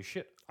like, holy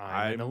shit,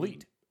 I'm an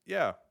elite.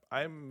 Yeah,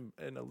 I'm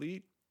an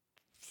elite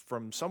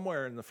from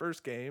somewhere in the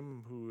first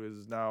game who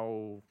is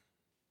now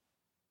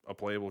a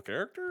playable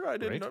character. I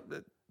didn't Right. know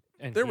that.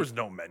 And There was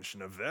no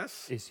mention of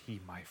this. Is he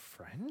my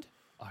friend?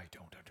 I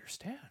don't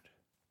understand.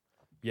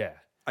 Yeah.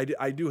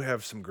 I do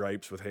have some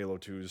gripes with Halo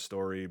 2's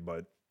story,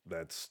 but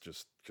that's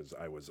just because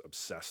I was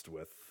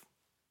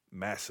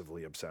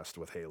massively obsessed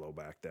with Halo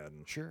back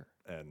then. Sure.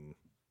 And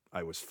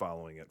I was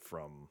following it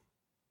from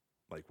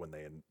like when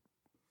they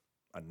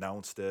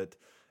announced it,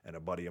 and a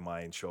buddy of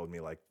mine showed me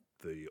like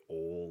the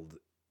old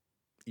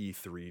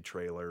E3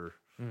 trailer.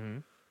 Mm-hmm.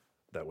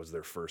 That was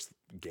their first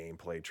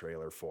gameplay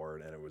trailer for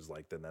it, and it was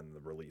like then the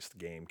released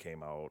game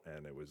came out,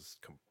 and it was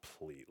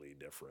completely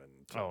different.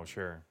 Oh,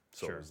 sure.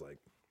 So sure. it was like,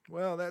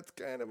 well, that's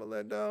kind of a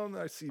letdown.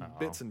 I see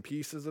bits and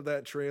pieces of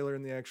that trailer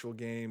in the actual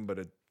game, but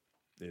it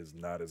is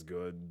not as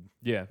good.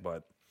 Yeah.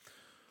 But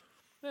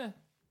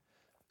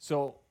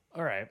So,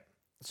 all right.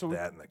 So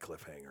that and the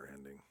cliffhanger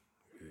ending.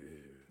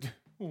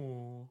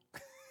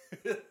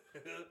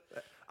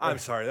 I'm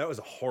sorry, that was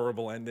a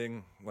horrible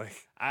ending. Like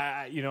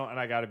and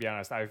I got to be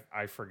honest, I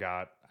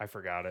forgot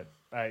it.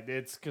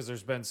 It's because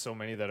there's been so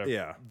many that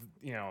I've,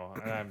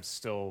 and I'm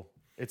still.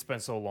 It's been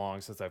so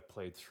long since I've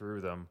played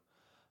through them.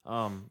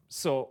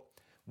 So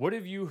what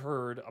have you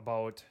heard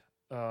about?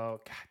 God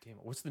damn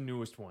it, what's the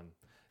newest one?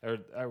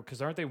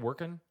 Because aren't they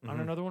working on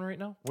another one right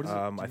now? What is it?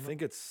 I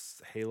think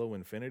it's Halo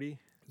Infinity.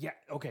 Yeah.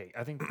 Okay.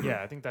 I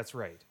think that's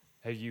right.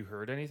 Have you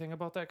heard anything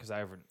about that? Because I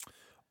haven't.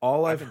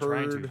 All I've been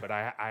heard, trying to, but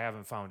I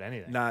haven't found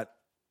anything. Not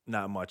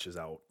much is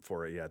out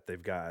for it yet.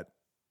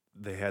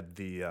 They had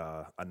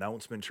the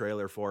announcement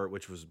trailer for it,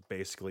 which was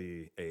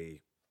basically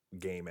a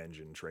game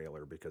engine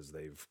trailer because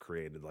they've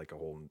created like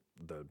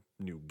the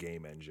new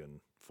game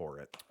engine for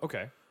it.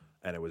 Okay.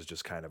 And it was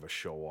just kind of a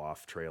show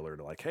off trailer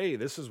to like, hey,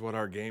 this is what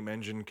our game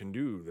engine can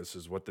do. This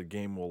is what the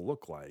game will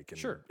look like. And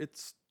sure.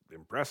 It's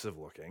impressive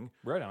looking.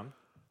 Right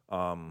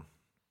on.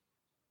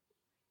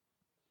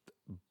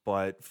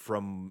 But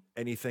from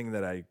anything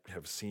that I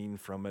have seen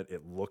from it,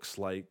 it looks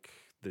like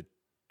the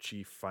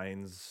Chief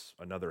finds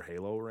another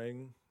Halo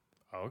ring.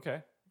 Oh,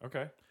 okay.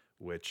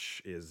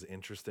 Which is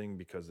interesting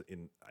because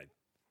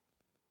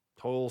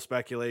total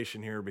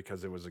speculation here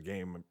because it was a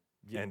game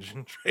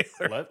engine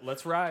trailer.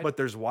 Let's ride. But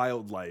there's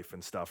wildlife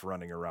and stuff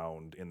running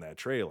around in that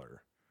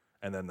trailer.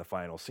 And then the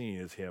final scene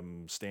is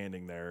him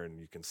standing there and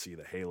you can see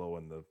the halo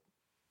and the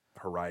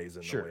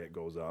horizon, the way it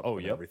goes up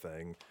and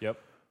everything. Yep.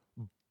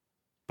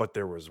 But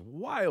there was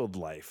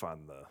wildlife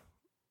on the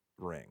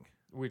ring.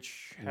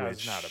 Which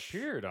has not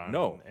appeared on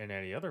in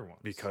any other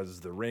ones.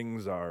 Because the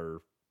rings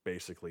are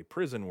basically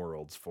prison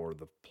worlds for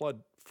the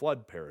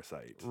flood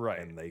parasite. Right.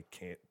 And they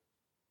can't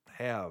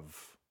have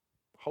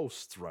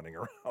hosts running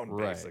around,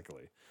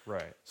 basically.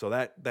 Right.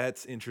 So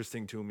that's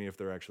interesting to me if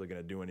they're actually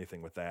going to do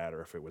anything with that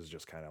or if it was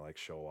just kind of like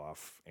show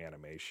off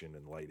animation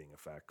and lighting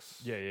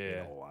effects.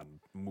 Yeah.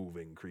 On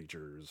moving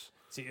creatures.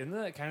 See, isn't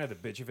that kind of the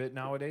bitch of it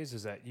nowadays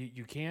is that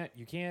you can't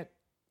you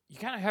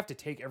kind of have to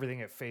take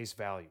everything at face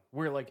value.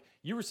 Where like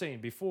you were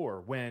saying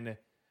before when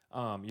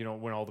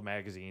when all the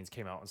magazines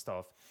came out and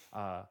stuff,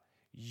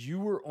 you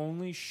were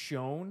only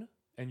shown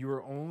and you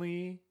were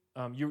only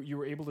you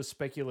were able to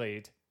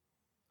speculate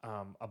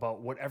about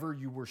whatever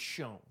you were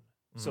shown.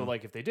 So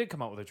like if they did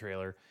come out with a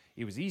trailer,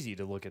 it was easy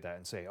to look at that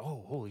and say,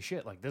 "Oh, holy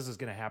shit, like this is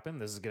going to happen.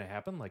 This is going to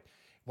happen." Like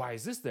why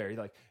is this there?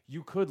 Like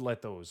you could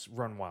let those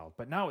run wild.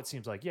 But now it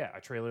seems like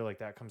a trailer like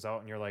that comes out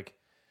and you're like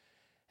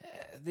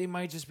they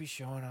might just be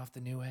showing off the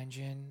new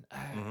engine.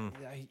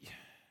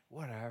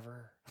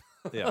 Whatever.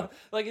 Yeah.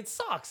 Like it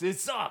sucks. It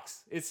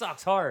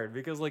sucks hard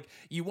because like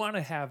you want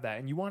to have that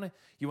and you want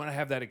to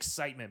have that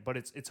excitement, but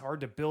it's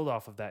hard to build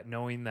off of that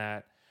knowing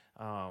that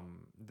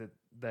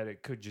that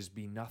it could just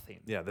be nothing.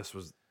 Yeah, this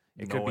was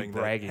It could be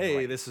bragging.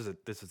 Hey, rights.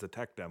 this is a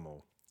tech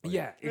demo. Like,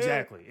 yeah,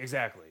 exactly.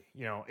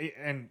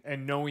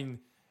 And knowing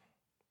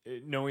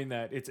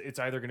that it's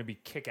either going to be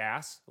kick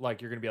ass,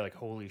 like you're going to be like,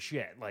 holy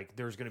shit, like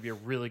there's going to be a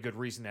really good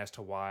reason as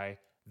to why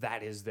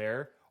that is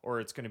there, or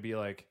it's going to be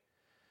like,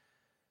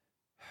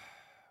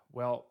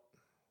 well,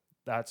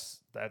 that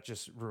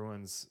just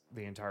ruins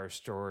the entire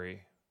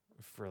story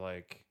for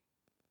like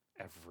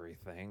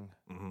everything.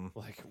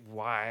 Like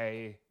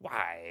why?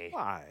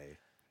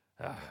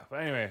 But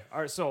anyway,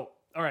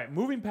 all right,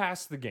 moving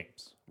past the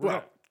games.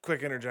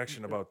 Quick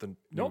interjection about the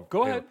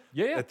go ahead.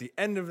 Yeah. At the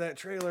end of that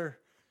trailer,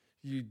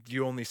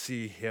 you only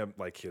see him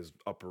like his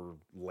upper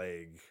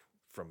leg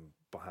from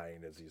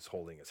behind as he's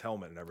holding his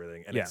helmet and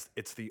everything, and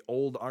it's the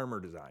old armor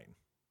design.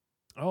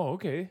 Oh,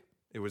 okay.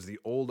 It was the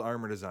old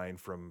armor design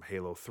from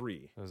Halo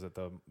 3. Was it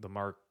the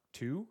Mark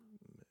II?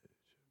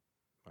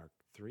 Mark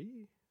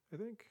 3, I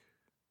think.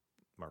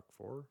 Mark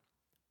 4.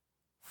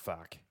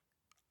 Fuck.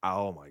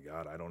 Oh my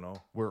god, I don't know.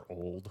 We're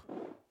old.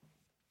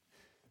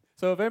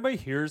 So if anybody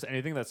hears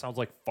anything that sounds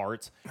like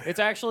farts, it's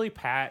actually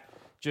Pat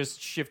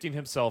just shifting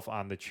himself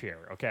on the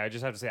chair. Okay, I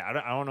just have to say, I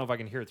don't know if I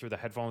can hear it through the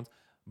headphones,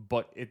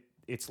 but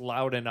it's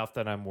loud enough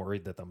that I'm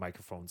worried that the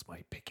microphones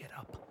might pick it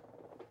up.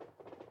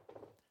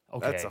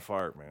 Okay. That's a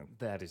fart, man.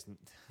 That is...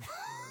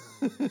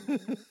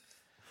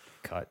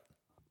 Cut.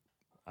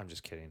 I'm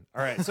just kidding.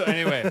 All right, so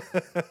anyway...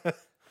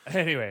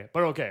 Anyway,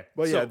 but okay.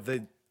 Well, so, yeah,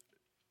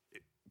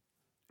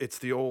 it's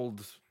the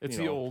old. it's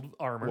you the know, old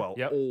armor. Well,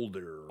 Yep.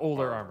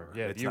 older armor.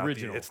 Yeah, It's the not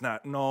original. it's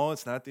not. No,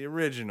 it's not the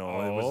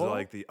original. It was Oh.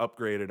 like the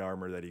upgraded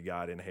armor that he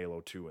got in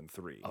Halo 2 and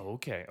 3. Oh,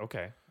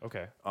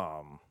 okay.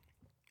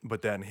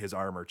 But then his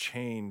armor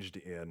changed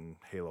in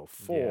Halo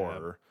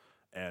 4,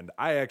 and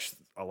a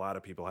lot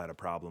of people had a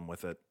problem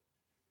with it,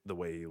 the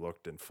way he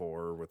looked in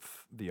 4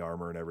 with the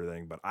armor and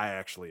everything, but I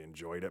actually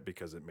enjoyed it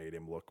because it made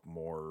him look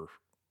more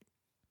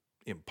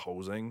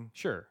imposing,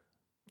 Sure.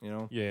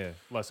 Yeah.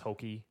 Less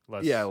hokey.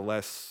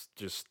 Less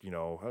just,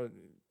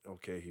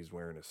 okay, he's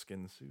wearing a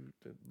skin suit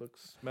that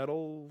looks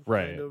metal,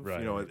 Right, kind of.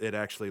 right. It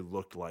actually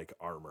looked like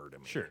armor to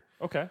me. Sure.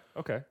 Okay.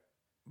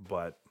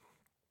 But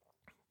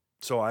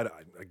so I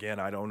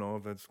don't know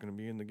if that's going to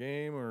be in the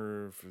game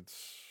or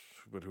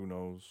but who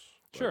knows?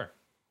 Sure.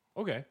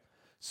 Okay.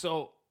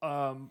 So,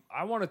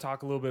 I want to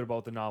talk a little bit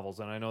about the novels,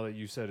 and I know that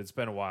you said it's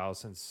been a while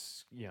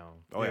since,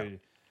 Oh, yeah. you're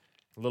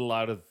a little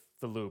out of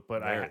the loop,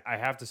 but Very. I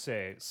have to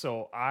say,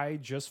 so I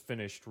just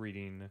finished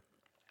reading.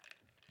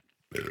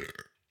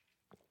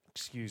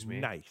 Excuse me.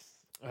 Nice.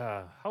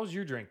 How's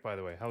your drink, by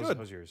the way? Good.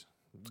 How's yours?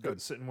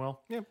 Good. Sitting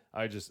well? Yep.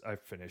 I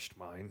finished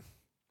mine.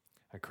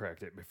 I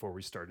cracked it before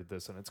we started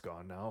this, and it's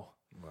gone now.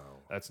 Wow.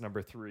 That's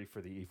number 3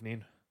 for the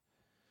evening.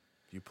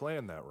 You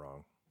planned that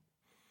wrong.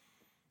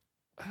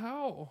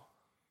 How?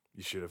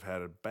 You should have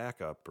had a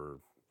backup or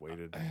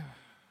waited,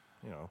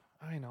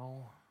 I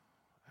know.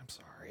 I'm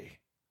sorry.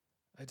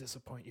 I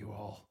disappoint you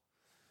all.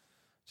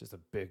 Just a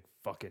big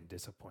fucking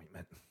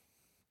disappointment.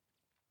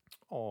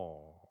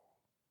 Oh.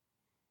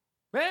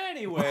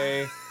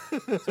 Anyway,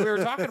 so we were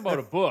talking about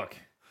a book.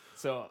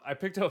 So I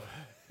picked up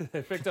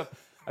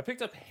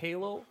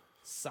Halo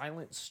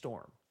Silent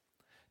Storm.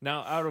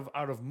 Now,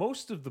 out of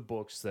most of the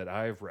books that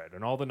I've read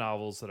and all the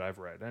novels that I've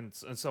read, and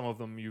some of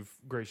them you've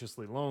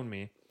graciously loaned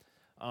me,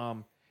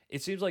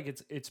 it seems like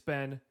it's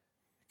been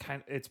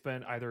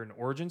either an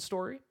origin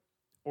story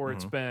or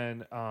it's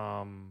been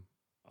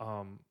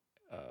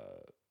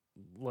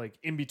like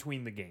in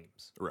between the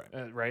games.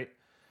 Right. Right.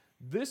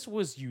 This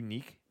was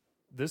unique.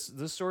 This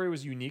story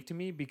was unique to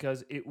me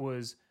because it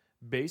was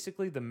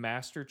basically the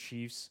Master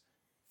Chief's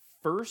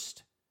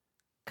first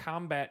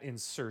combat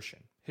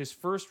insertion, his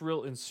first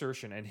real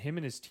insertion, and him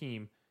and his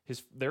team,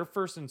 their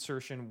first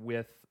insertion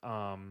with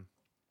an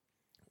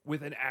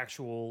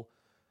actual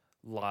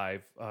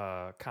live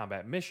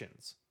combat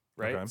missions,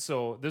 right? Okay.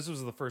 So this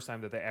was the first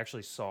time that they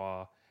actually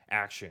saw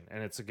action,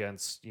 and it's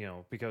against,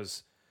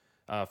 because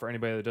for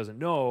anybody that doesn't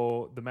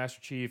know, the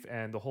Master Chief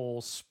and the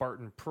whole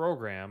Spartan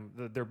program,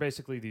 they're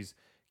basically these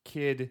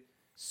kid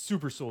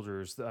super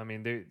soldiers. I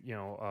mean, they,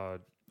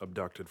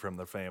 Abducted from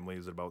their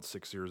families at about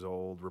 6 years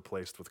old,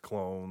 replaced with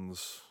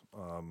clones,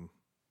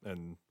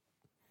 and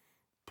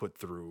put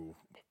through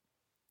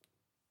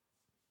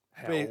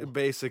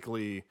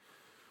basically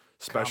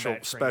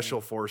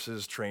special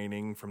forces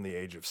training from the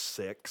age of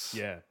 6.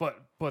 Yeah,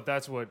 but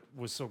that's what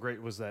was so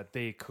great was that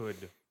they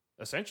could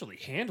essentially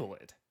handle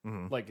it.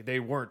 Mm-hmm. Like they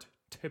weren't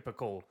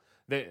typical.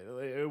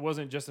 It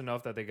wasn't just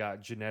enough that they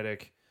got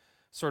genetic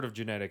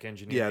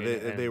engineering. Yeah,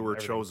 they were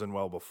everything. chosen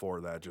well before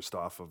that, just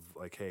off of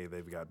like, hey,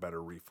 they've got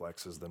better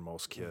reflexes than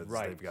most kids.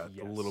 Right, They've got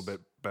yes. a little bit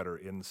better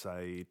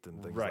insight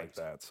and things like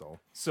that. So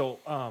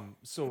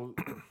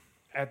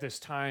at this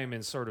time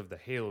in sort of the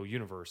Halo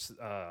universe,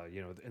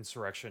 the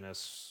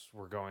insurrectionists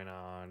were going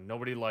on.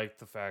 Nobody liked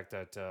the fact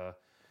that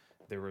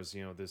there was,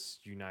 this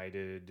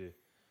united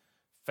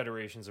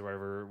federations or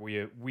whatever.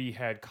 We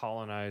had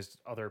colonized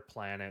other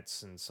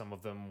planets, and some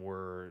of them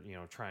were,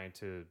 trying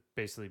to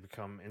basically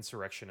become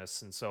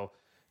insurrectionists, and so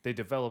they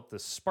developed the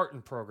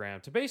Spartan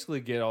program to basically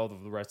get all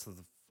the rest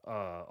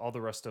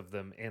of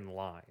them in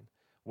line.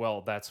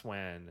 Well, that's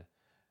when,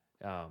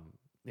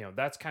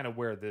 that's kind of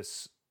where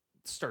this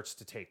starts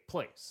to take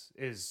place,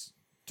 is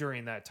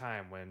during that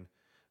time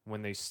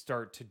when they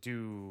start to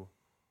do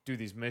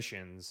these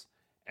missions,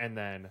 and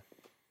then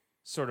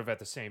sort of at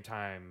the same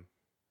time,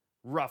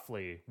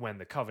 roughly when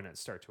the Covenant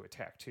start to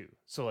attack too.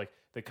 So like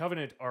the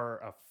Covenant are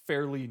a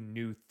fairly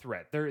new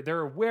threat.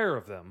 They're aware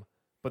of them,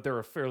 but they're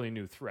a fairly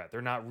new threat.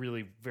 They're not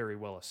really very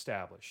well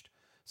established.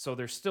 So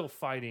they're still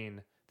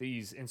fighting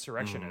these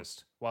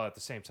insurrectionists while at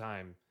the same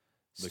time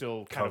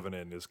still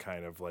Covenant is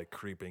kind of like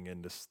creeping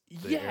into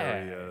the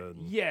area.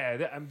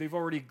 Yeah, they've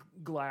already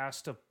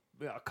glassed a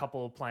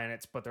couple of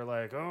planets, but they're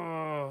like,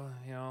 oh,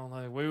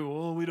 like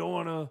we don't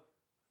want to.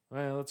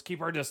 Well, let's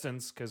keep our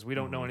distance because we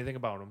don't know anything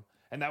about them.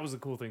 And that was the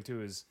cool thing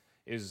too,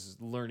 is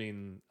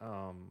learning,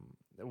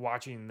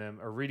 watching them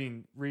or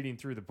reading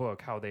through the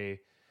book how they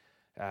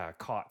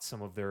caught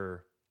some of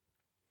their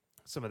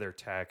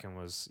tech and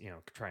was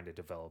trying to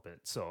develop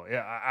it. So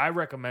yeah, I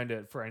recommend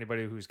it for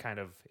anybody who's kind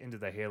of into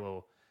the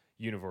Halo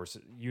universe.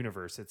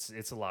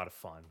 It's a lot of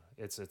fun.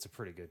 It's a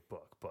pretty good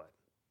book, but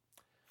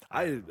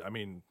I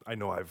mean I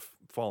know I've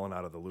fallen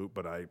out of the loop,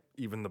 but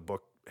even the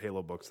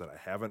Halo books that I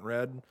haven't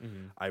read,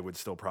 I would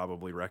still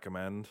probably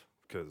recommend,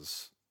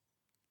 because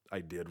I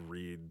did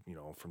read,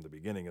 from the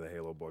beginning of the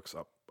Halo books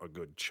up a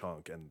good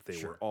chunk, and they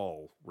Sure. were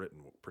all written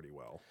pretty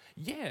well.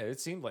 Yeah, it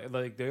seemed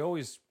like they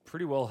always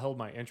pretty well held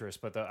my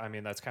interest, but I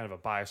mean that's kind of a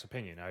biased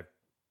opinion. I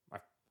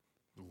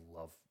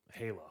love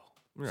Halo,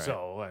 Right.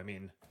 so I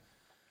mean,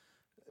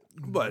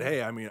 But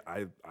hey, I mean,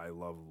 I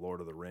love Lord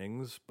of the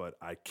Rings, but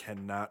I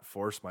cannot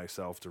force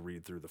myself to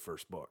read through the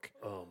first book.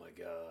 oh my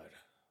god,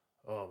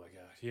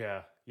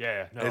 yeah,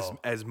 no,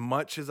 As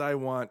much as I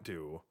want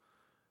to,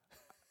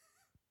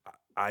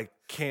 I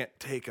can't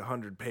take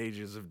 100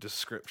 pages of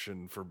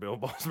description for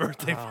Bilbo's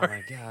birthday oh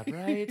party. my god,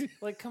 right?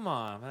 Like, come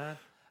on,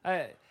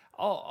 man.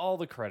 All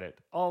the credit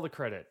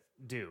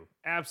due,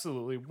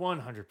 absolutely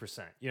 100%.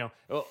 You know,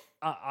 well,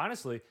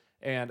 honestly,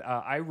 and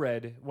I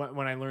read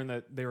when I learned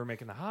that they were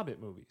making the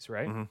Hobbit movies,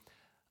 right? Mm-hmm.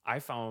 I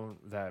found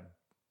that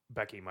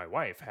Becky, my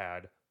wife,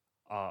 had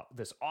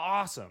this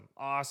awesome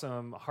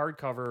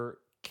hardcover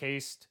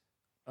cased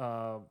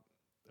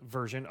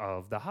version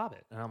of The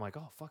Hobbit, and I'm like,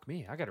 oh fuck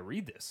me, I got to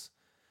read this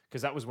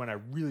because that was when I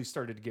really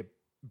started to get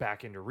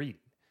back into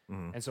reading.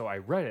 Mm-hmm. And so I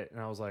read it, and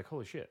I was like,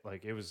 holy shit,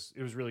 like it was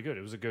really good.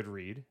 It was a good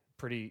read,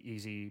 pretty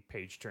easy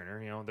page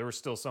turner. You know, there were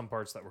still some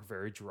parts that were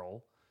very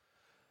droll.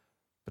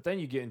 But then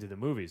you get into the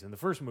movies, and the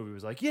first movie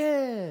was like,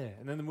 yeah.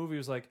 And then the movie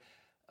was like,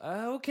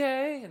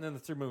 okay. And then the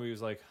third movie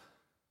was like,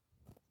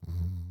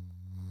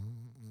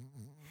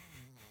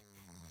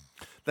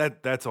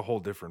 That's a whole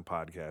different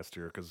podcast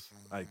here because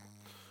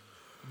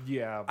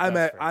yeah.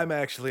 I'm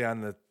actually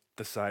on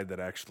the side that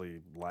actually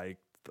liked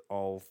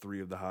all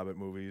three of the Hobbit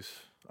movies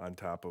on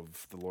top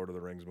of the Lord of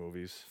the Rings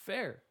movies.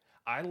 fair.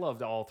 I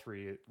loved all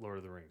three Lord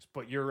of the Rings,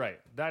 but you're right.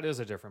 That is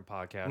a different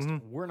podcast.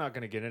 Mm-hmm. We're not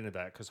going to get into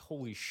that because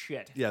holy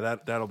shit. Yeah,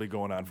 that'll be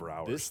going on for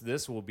hours.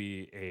 This will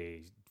be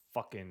a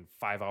fucking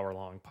 5-hour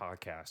long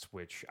podcast,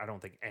 which I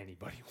don't think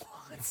anybody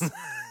wants.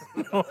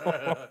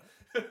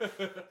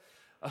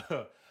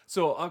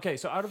 So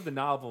out of the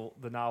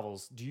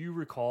novels, do you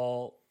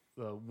recall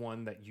the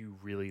one that you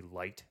really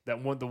liked? The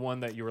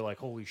one that you were like,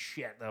 holy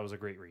shit, that was a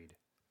great read.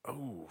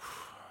 Oh,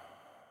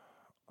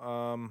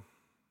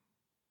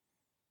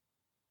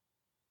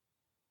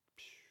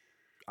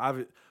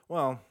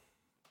 well,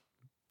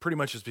 pretty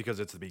much just because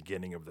it's the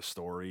beginning of the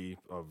story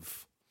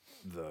of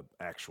the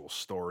actual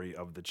story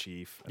of the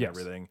chief and Yes.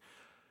 everything.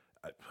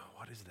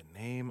 What is the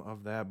name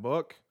of that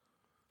book?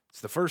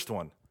 It's the first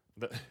one.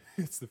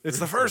 It's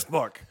the first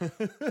book.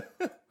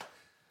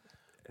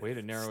 Way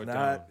to narrow It's it not,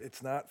 down.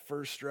 It's not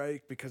First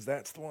Strike because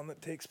that's the one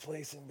that takes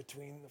place in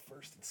between the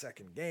first and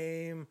second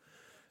game.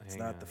 It's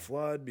Hang not on. The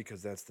Flood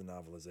because that's the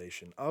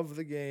novelization of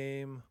the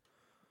game.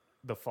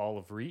 The Fall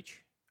of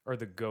Reach or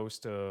the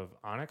Ghost of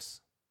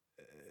Onyx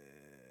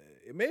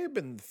It may have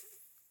been...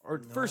 or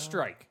First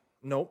Strike.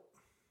 Nope.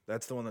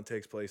 That's the one that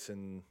takes place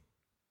in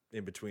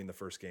between the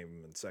first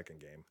game and second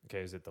game. Okay,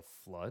 is it the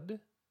Flood?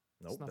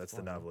 Nope, not that's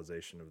the Flood.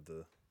 novelization of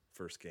the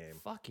first game.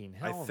 Fucking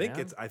hell,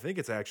 I think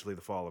it's actually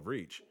The Fall of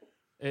Reach.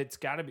 It's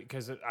got to be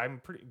because I'm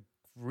pretty.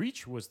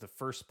 Reach was the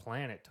first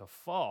planet to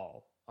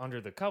fall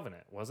under the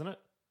Covenant, wasn't it?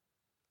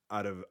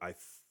 Out of I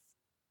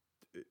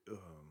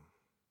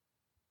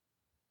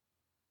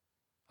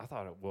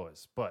thought it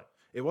was, but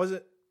it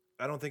wasn't.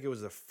 I don't think it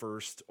was the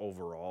first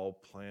overall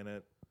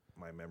planet.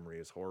 My memory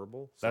is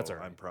horrible. So That's all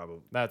right. I'm probably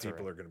That's all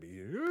people right. are going to be.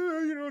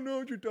 You don't know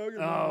what you're talking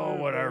about.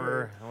 oh,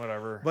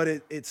 whatever. But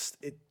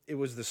it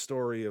was the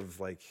story of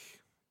like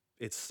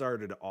it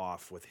started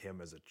off with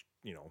him as a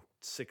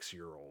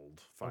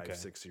 6-year-old,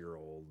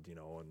 6-year-old,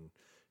 and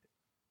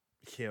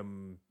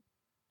him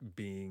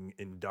being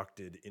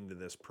inducted into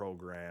this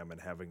program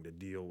and having to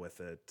deal with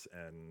it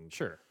and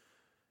Sure.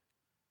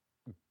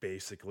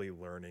 basically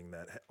learning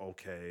that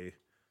okay,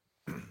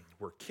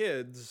 we're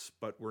kids,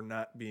 but we're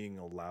not being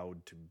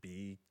allowed to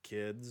be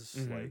kids.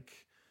 Mhm.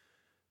 Like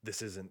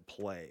this isn't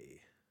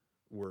play.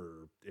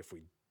 If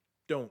we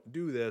don't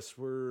do this,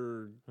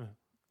 we're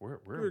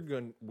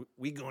gonna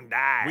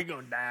die. We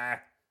gonna die.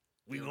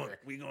 We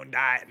gonna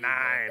die at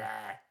 9.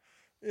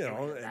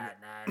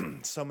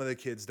 And some of the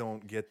kids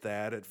don't get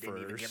that at first.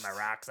 Didn't even get my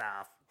rocks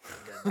off.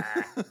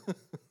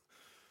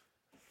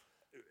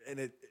 And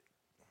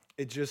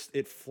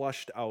it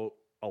flushed out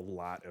a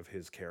lot of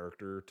his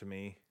character to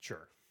me.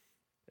 Sure.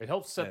 It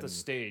helps set the And-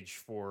 stage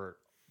for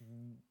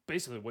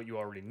basically what you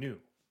already knew.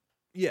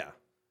 Yeah.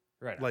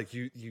 Right. Like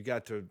you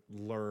got to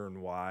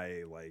learn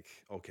why, like,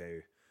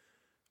 okay,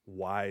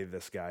 why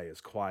this guy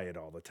is quiet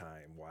all the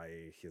time,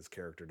 why his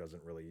character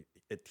doesn't really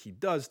he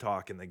does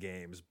talk in the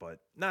games, but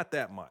not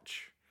that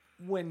much.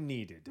 when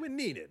needed. When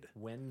needed.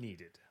 When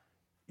needed.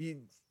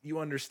 You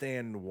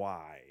understand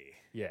why.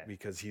 Yeah.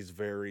 Because he's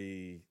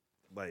very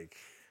like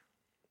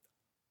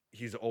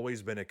he's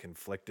always been a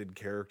conflicted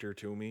character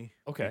to me.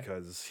 Okay.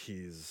 Because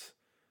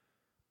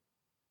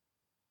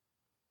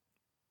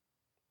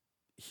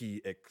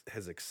he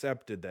has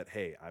accepted that,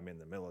 hey, I'm in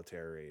the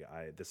military.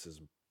 This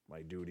is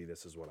my duty.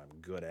 This is what I'm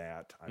good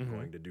at. I'm Mhm.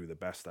 going to do the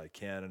best I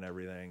can and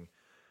everything.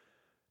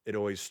 It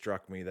always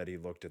struck me that he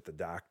looked at the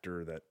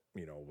doctor that,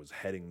 was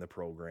heading the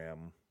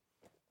program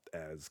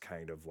as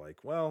kind of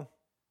like, well,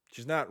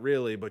 she's not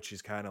really, but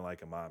she's kind of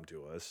like a mom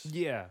to us.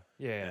 Yeah.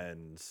 Yeah.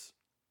 And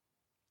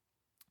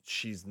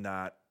she's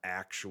not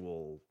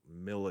actual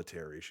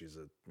military. She's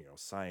a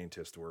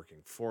scientist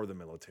working for the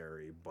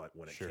military, but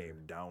when it Sure.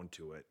 came down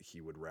to it,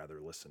 he would rather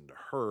listen to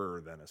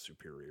her than a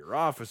superior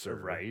officer.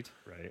 Right.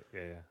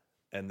 Yeah.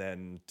 And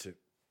then to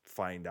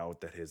find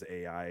out that his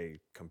AI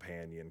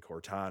companion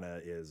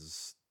Cortana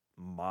is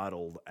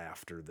modeled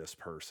after this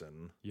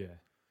person, Yeah.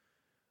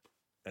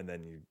 and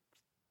then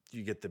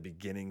you get the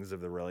beginnings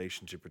of the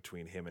relationship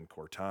between him and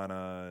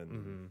Cortana,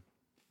 and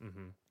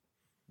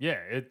Yeah,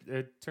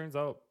 it turns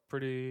out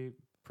pretty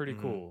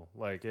cool.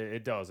 Like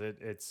it does.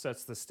 It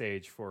sets the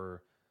stage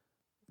for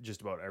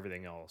just about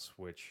everything else,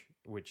 which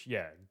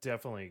yeah,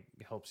 definitely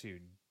helps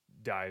you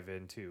dive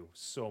into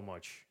so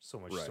much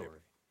Right.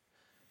 story.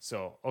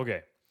 So,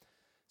 okay.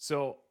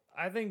 So,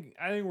 I think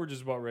we're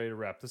just about ready to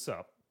wrap this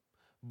up.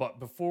 But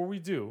before we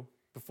do,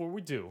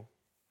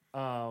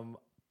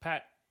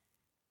 Pat,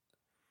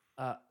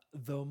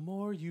 the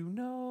more you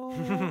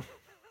know.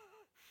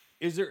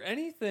 Is there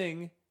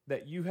anything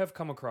that you have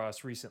come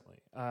across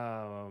recently?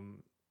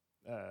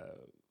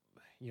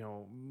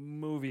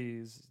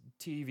 Movies,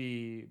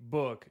 TV,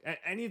 book,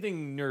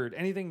 anything nerd,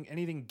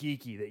 anything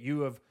geeky that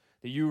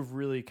you've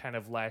really kind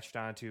of latched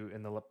onto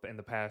in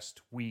the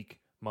past week,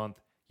 month,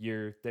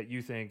 year that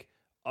you think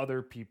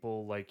other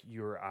people like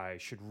you or I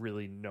should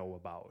really know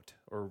about,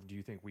 or do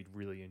you think we'd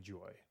really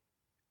enjoy?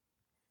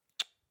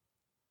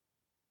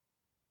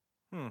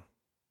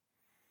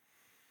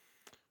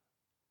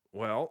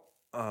 Well,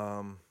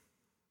 so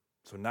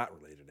not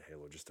related to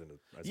Halo, just in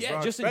as a Yeah,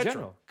 broad just in spectrum.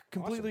 general,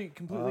 completely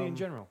in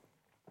general.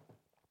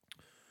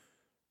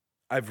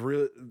 I've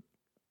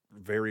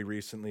very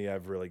recently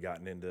I've really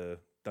gotten into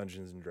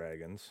Dungeons and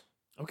Dragons,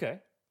 Okay.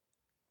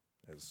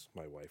 as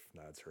my wife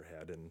nods her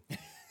head and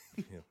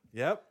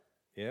yep.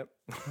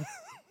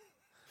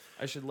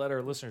 I should let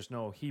our listeners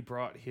know he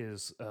brought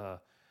his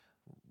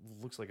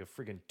looks like a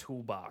friggin'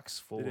 toolbox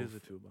full It of, is a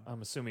toolbox.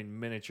 I'm assuming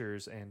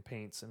miniatures and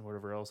paints and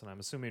whatever else, and I'm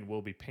assuming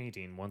we'll be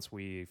painting once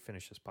we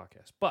finish this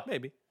podcast. But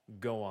Maybe.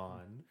 go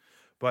on.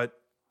 But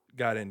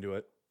got into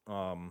it.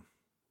 And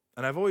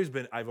I've always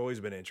been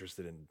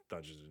interested in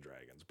Dungeons and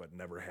Dragons, but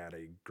never had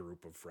a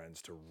group of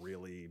friends to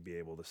really be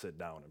able to sit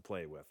down and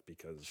play with,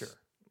 because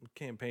a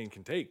campaign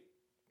can take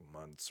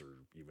months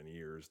or even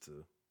years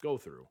to go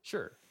through.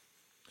 Sure.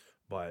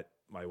 But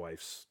my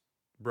wife's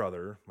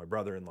brother, my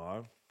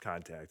brother-in-law,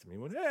 contacted me.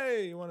 Went,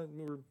 hey, we're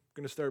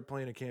going to start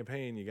playing a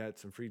campaign. You got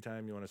some free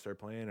time? You want to start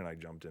playing? And I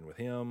jumped in with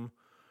him.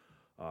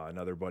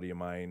 Another buddy of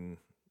mine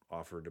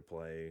offered to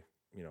play,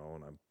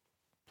 and I'm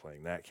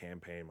playing that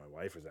campaign. My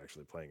wife is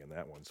actually playing in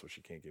that one, so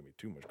she can't give me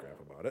too much crap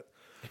about it.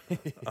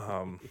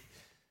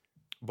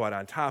 But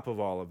on top of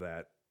all of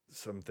that,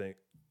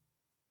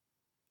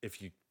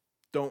 if you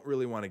don't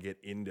really want to get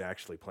into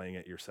actually playing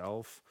it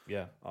yourself,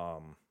 Yeah.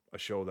 a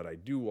show that I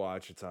do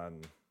watch, it's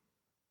on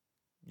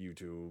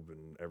YouTube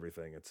and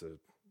everything. It's a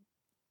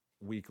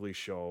weekly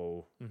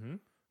show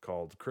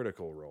called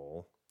Critical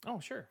Role. Oh,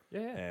 sure.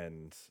 Yeah.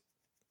 And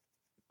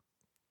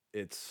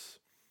it's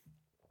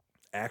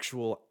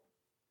actual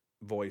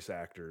voice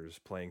actors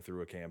playing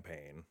through a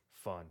campaign.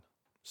 Fun.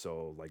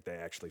 So like they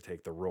actually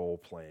take the role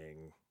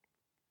playing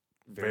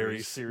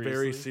Very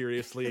very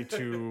seriously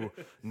to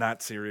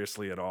not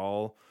seriously at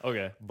all.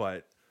 Okay.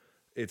 But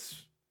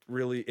it's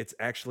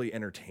actually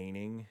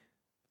entertaining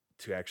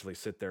to actually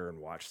sit there and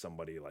watch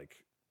somebody,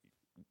 like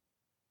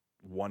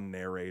one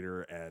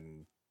narrator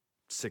and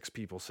 6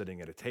 people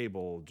sitting at a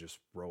table just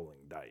rolling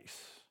dice.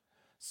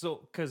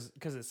 So, because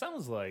it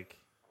sounds like,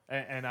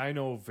 and I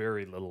know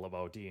very little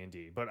about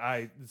D&D, but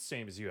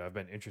same as you, I've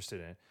been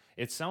interested in it.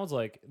 It sounds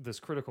like this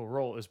Critical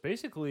Role is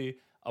basically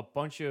a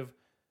bunch of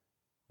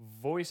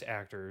voice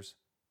actors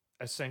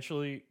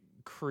essentially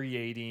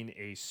creating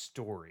a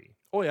story.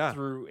 Oh yeah,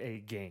 through a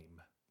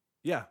game.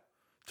 Yeah,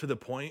 to the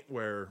point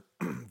where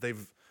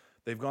they've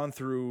gone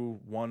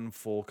through one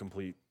full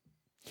complete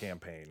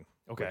campaign,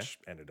 which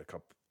ended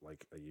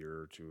a year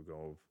or two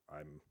ago.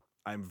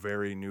 I'm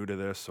very new to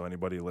this, so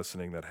anybody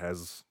listening that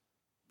has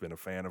been a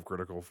fan of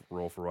Critical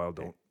Role for a while,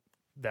 don't.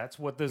 That's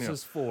what this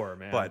is for,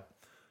 man. But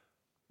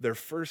their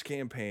first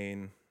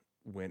campaign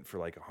went for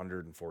like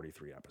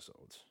 143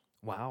 episodes.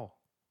 Wow.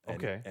 And,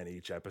 okay. And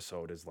each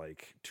episode is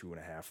like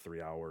 2.5,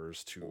 3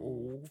 hours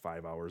to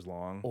 5 hours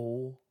long.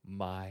 Oh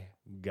my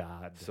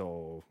God.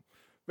 So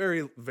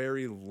very,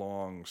 very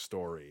long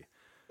story.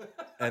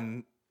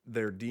 And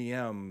their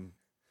DM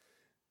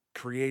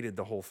created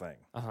the whole thing.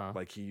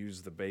 Like he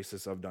used the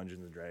basis of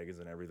Dungeons and Dragons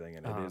and everything,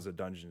 and it is a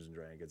Dungeons and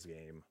Dragons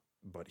game,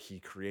 but he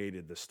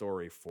created the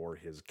story for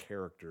his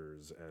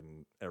characters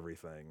and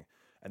everything.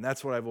 And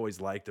that's what I've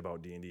always liked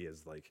about D&D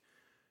is like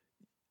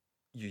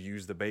you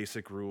use the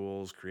basic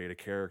rules, create a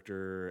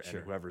character, and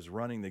whoever's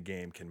running the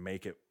game can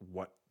make it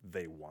what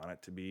they want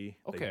it to be.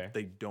 Okay.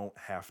 They don't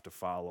have to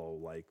follow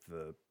like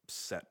the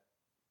set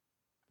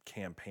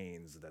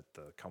campaigns that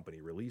the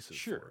company releases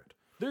for it.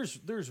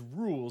 There's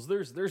rules,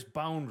 there's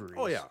boundaries.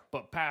 Oh yeah.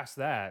 But past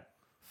that,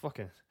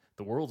 fucking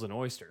the world's an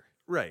oyster.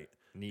 Right.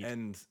 Neat.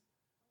 And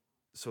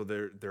so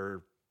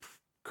they're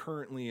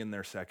currently in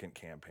their second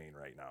campaign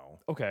right now.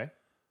 Okay.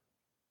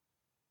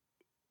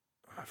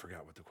 I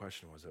forgot what the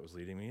question was that was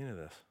leading me into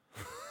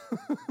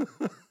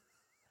this.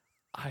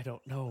 I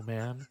don't know,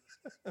 man.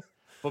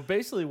 But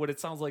basically what it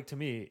sounds like to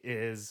me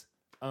is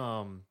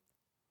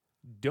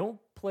don't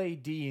play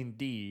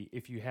D&D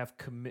if you have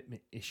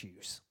commitment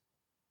issues.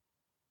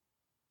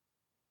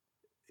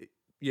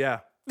 Yeah.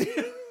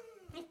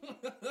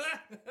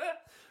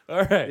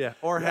 All right. Yeah.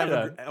 Or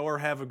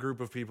have a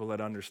group of people that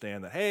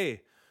understand that,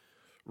 hey,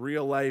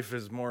 real life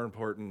is more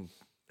important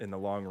in the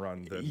long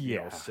run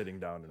than sitting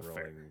down and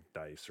rolling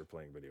dice or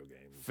playing video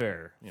games.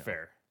 Fair.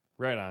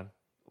 Right on.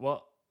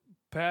 Well,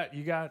 Pat,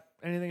 you got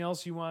anything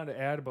else you wanted to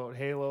add about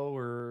Halo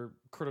or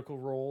Critical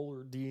Role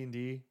or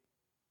D&D?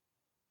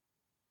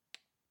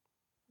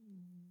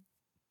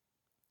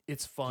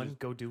 It's fun.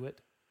 Go do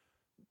it.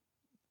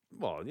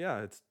 Well,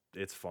 yeah,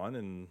 it's fun,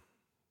 and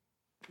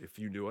if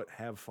you do it,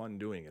 have fun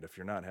doing it. If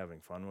you're not having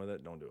fun with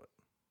it, don't do it.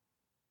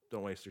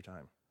 Don't waste your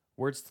time.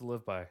 Words to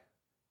live by.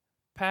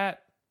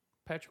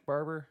 Patrick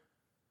Barber.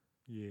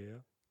 Yeah.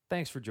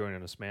 Thanks for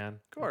joining us, man.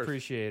 Of course.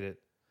 Appreciate it.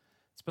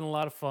 It's been a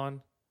lot of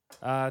fun.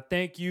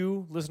 Thank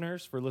you,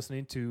 listeners, for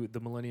listening to the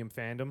Millennium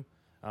Fandom.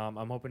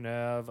 I'm hoping to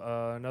have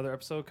another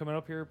episode coming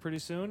up here pretty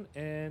soon.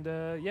 And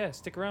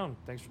stick around.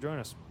 Thanks for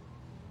joining us.